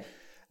 yeah.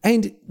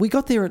 And we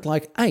got there at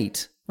like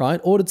 8,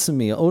 right? Ordered some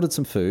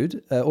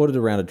food, ordered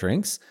a round of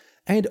drinks.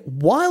 And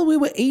while we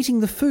were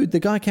eating the food, the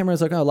guy came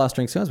around and was like, last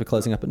drinks, guys, we're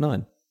closing up at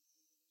 9.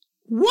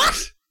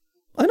 What?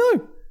 I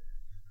know.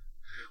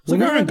 When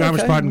we were in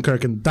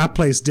Garmisch-Partenkirchen, that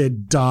place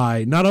did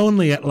die, not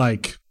only at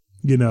 8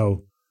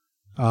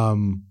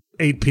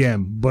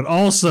 p.m., but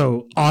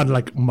also on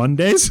like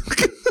Mondays.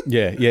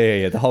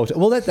 Yeah. The whole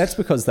that's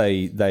because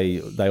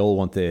they all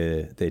want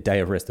their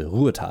day of rest, the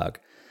Ruhetag.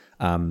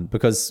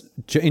 Because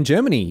in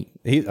Germany,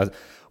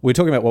 we're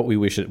talking about what we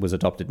wish it was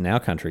adopted in our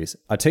countries.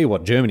 I tell you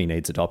what Germany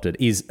needs adopted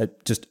is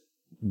just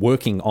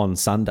working on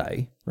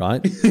Sunday,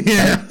 right?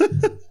 Yeah.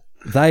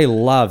 They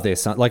love their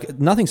like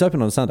nothing's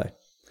open on Sunday.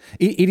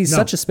 It is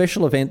such a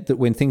special event that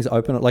when things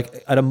open,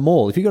 like at a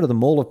mall, if you go to the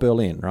Mall of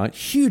Berlin, right?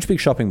 Huge, big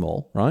shopping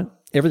mall, right?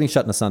 Everything's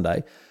shut on a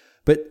Sunday.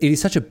 But it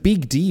is such a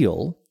big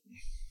deal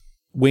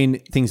when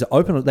things are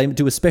open. They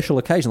do a special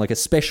occasion, like a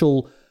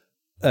special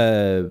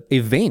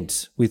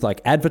event with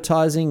like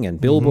advertising and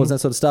billboards and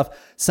that sort of stuff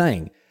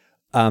saying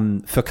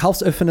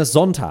Verkaufsoffener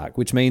Sonntag,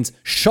 which means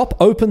shop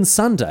open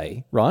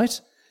Sunday,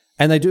 right?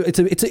 And they do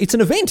it's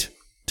an event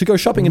to go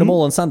shopping in a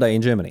mall on Sunday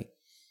in Germany.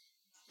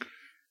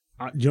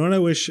 You know what I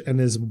wish, and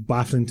is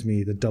baffling to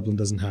me that Dublin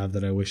doesn't have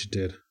that I wish it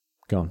did?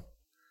 Go on.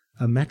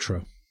 A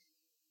metro.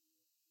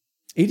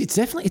 It's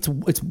definitely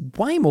it's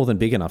way more than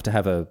big enough to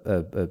have a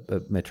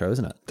metro,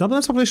 isn't it? Dublin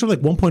has a population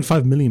of like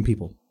 1.5 million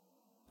people.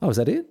 Oh, is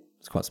that it?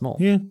 It's quite small.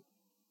 Yeah.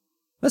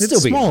 That's it's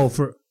still big. Small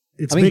for.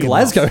 It's big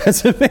Glasgow enough.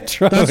 Has a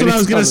metro. That's what I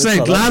was going to say.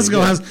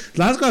 Glasgow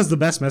has the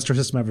best metro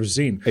system I've ever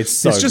seen.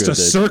 It's just good, a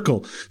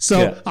circle.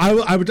 So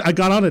I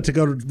got on it to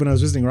go to, when I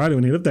was visiting Riley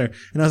when he lived there,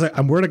 and I was like,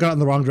 I'm worried I got in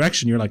the wrong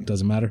direction. You're like,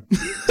 doesn't matter.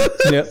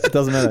 Yeah, it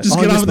doesn't matter. Just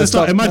get on with the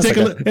stop. It might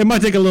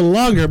take a little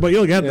longer, but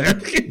you'll get there.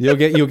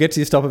 You'll get to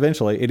your stop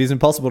eventually. It is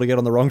impossible to get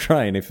on the wrong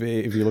train if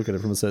you look at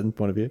it from a certain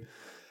point of view.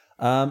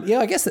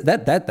 I guess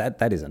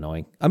that is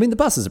annoying. I mean, the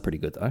buses are pretty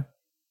good though.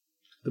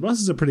 The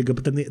buses are pretty good,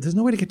 but then there's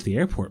no way to get to the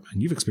airport,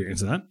 man. You've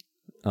experienced that.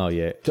 Oh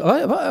yeah,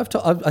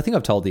 I think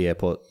I've told the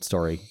airport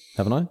story,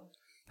 haven't I?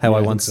 Have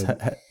I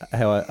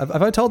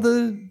told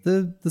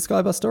the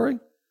Skybus story?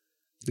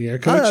 The air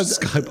coach,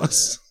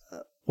 Skybus.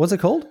 What's it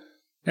called?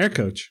 Air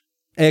coach.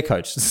 Air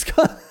coach.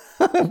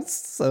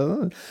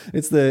 So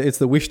it's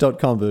the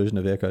wish.com version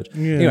of air coach.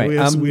 Yeah, anyway,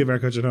 we have air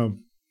coach at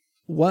home.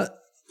 What?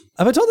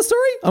 Have I told the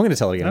story? I'm going to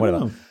tell it again.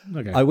 Whatever.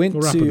 Okay.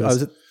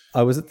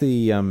 I was at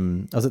the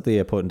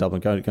airport in Dublin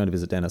going to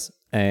visit Dennis,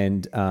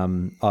 and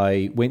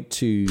I went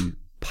to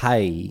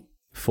pay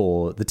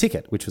for the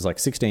ticket, which was like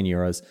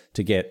 €16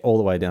 to get all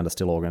the way down to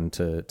Stillorgan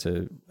to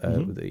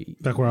the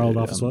back where our old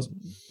office was.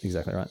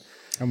 Exactly right.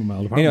 I'm my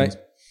old apartment.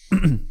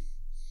 Anyway,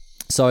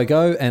 so I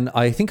go and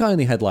I think I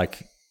only had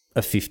like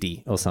a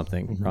 50 or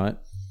something, right?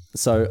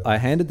 So I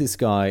handed this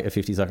guy a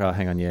 50. He's like, "Oh,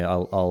 hang on, yeah,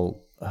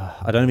 I'll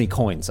I don't have any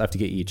coins. I have to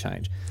get you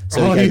change."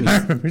 So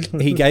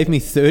he gave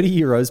me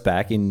 €30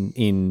 back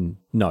in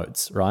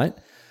notes, right?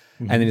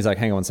 And then he's like,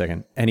 "Hang on 1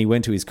 second." And he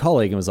went to his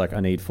colleague and was like, "I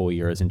need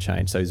 €4 in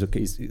change." So he's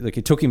like,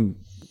 it took him,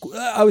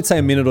 I would say,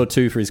 a minute or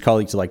two for his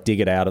colleague to like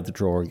dig it out of the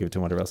drawer and give it to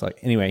him, whatever else. Like,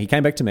 anyway, he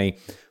came back to me,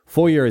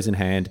 €4 in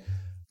hand,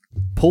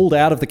 pulled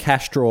out of the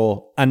cash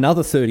drawer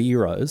another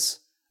 €30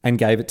 and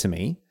gave it to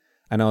me.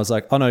 And I was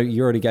like, "Oh no,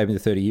 you already gave me the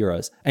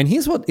 €30. And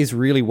here's what is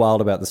really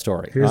wild about the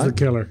story. Here's the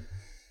killer.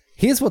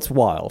 Here's what's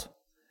wild.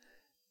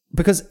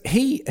 Because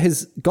he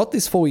has got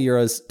this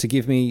 €4 to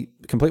give me,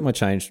 complete my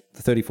change,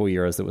 the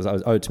 €34 that was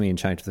owed to me in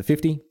change for the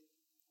 50.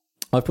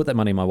 I've put that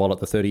money in my wallet,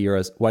 the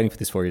 €30, waiting for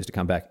this €4 to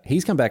come back.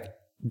 He's come back,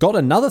 got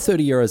another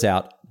 €30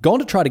 out, gone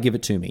to try to give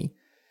it to me.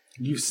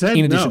 You said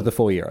in addition no. to the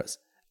 €4.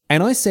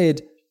 And I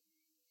said,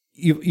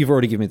 you've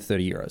already given me the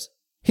 30 euros.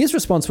 His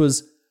response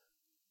was,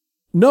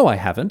 no, I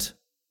haven't.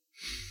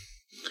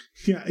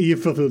 Yeah, you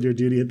fulfilled your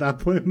duty at that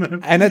point,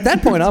 man. And at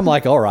that point, I'm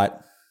like, all right,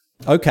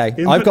 okay.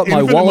 I've got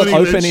my wallet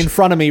open in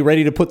front of me,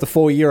 ready to put the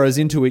 4 euros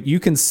into it. You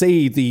can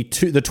see the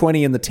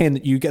 20 and the 10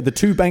 that you get, the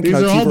 2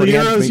 banknotes. These are all the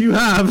euros you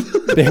have.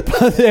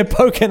 they're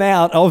poking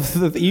out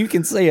of you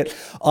can see it.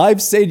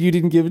 I've said you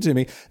didn't give it to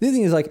me. The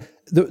thing is, like,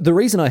 the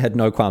reason I had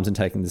no qualms in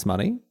taking this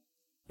money,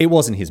 it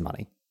wasn't his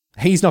money.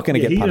 He's not going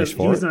to get punished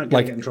for it. He's not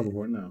going to get in trouble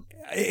for it, no.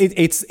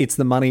 It's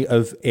the money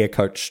of Air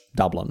Coach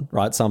Dublin,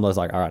 right? So I'm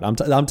like, all right,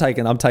 I'm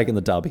taking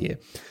the dub here.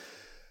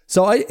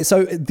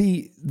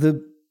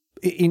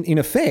 In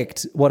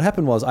effect, what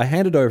happened was I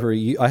handed over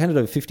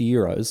 50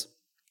 euros,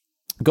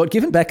 got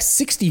given back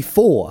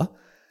 64,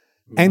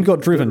 and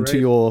got driven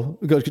to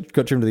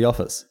the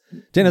office.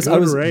 Dennis, I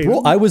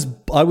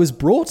was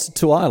brought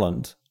to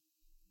Ireland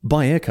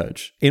by Air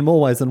Coach in more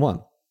ways than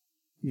one.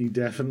 You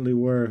definitely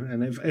were.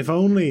 And if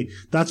only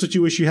that's what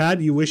you wish you had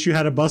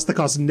a bus that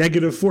cost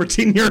negative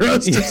 14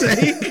 euros to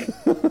take.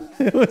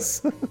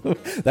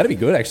 That'd be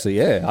good, actually.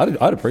 Yeah,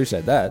 I'd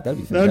appreciate that. That'd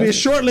be fantastic. That'd be a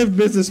short-lived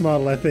business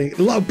model, I think.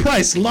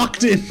 Price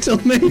locked in till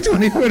May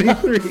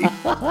 2023.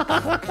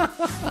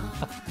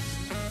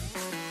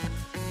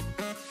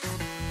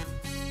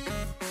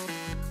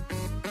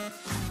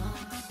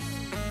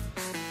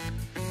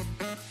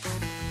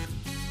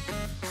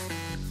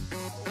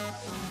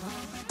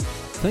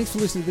 Thanks for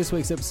listening to this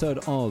week's episode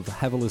of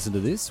Have a Listen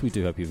to This. We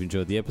do hope you've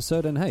enjoyed the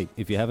episode. And hey,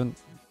 if you haven't,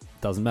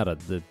 doesn't matter.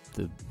 The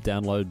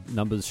download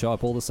numbers show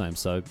up all the same.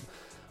 So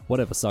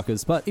whatever,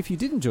 suckers. But if you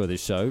did enjoy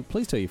this show,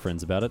 please tell your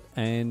friends about it.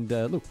 And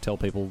look, tell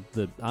people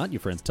that aren't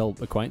your friends. Tell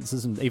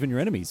acquaintances and even your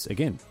enemies.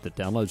 Again, the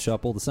downloads show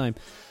up all the same.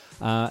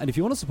 And if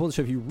you want to support the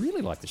show, if you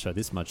really like the show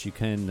this much, you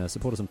can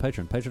support us on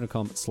Patreon.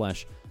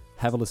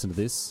 Patreon.com/have a listen to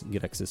this. You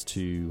get access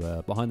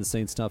to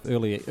behind-the-scenes stuff,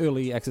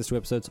 early access to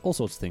episodes, all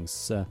sorts of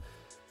things.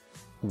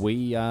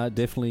 We are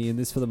definitely in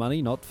this for the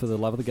money, not for the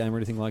love of the game or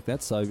anything like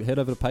that. So head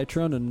over to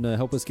Patreon and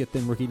help us get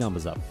them rookie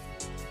numbers up.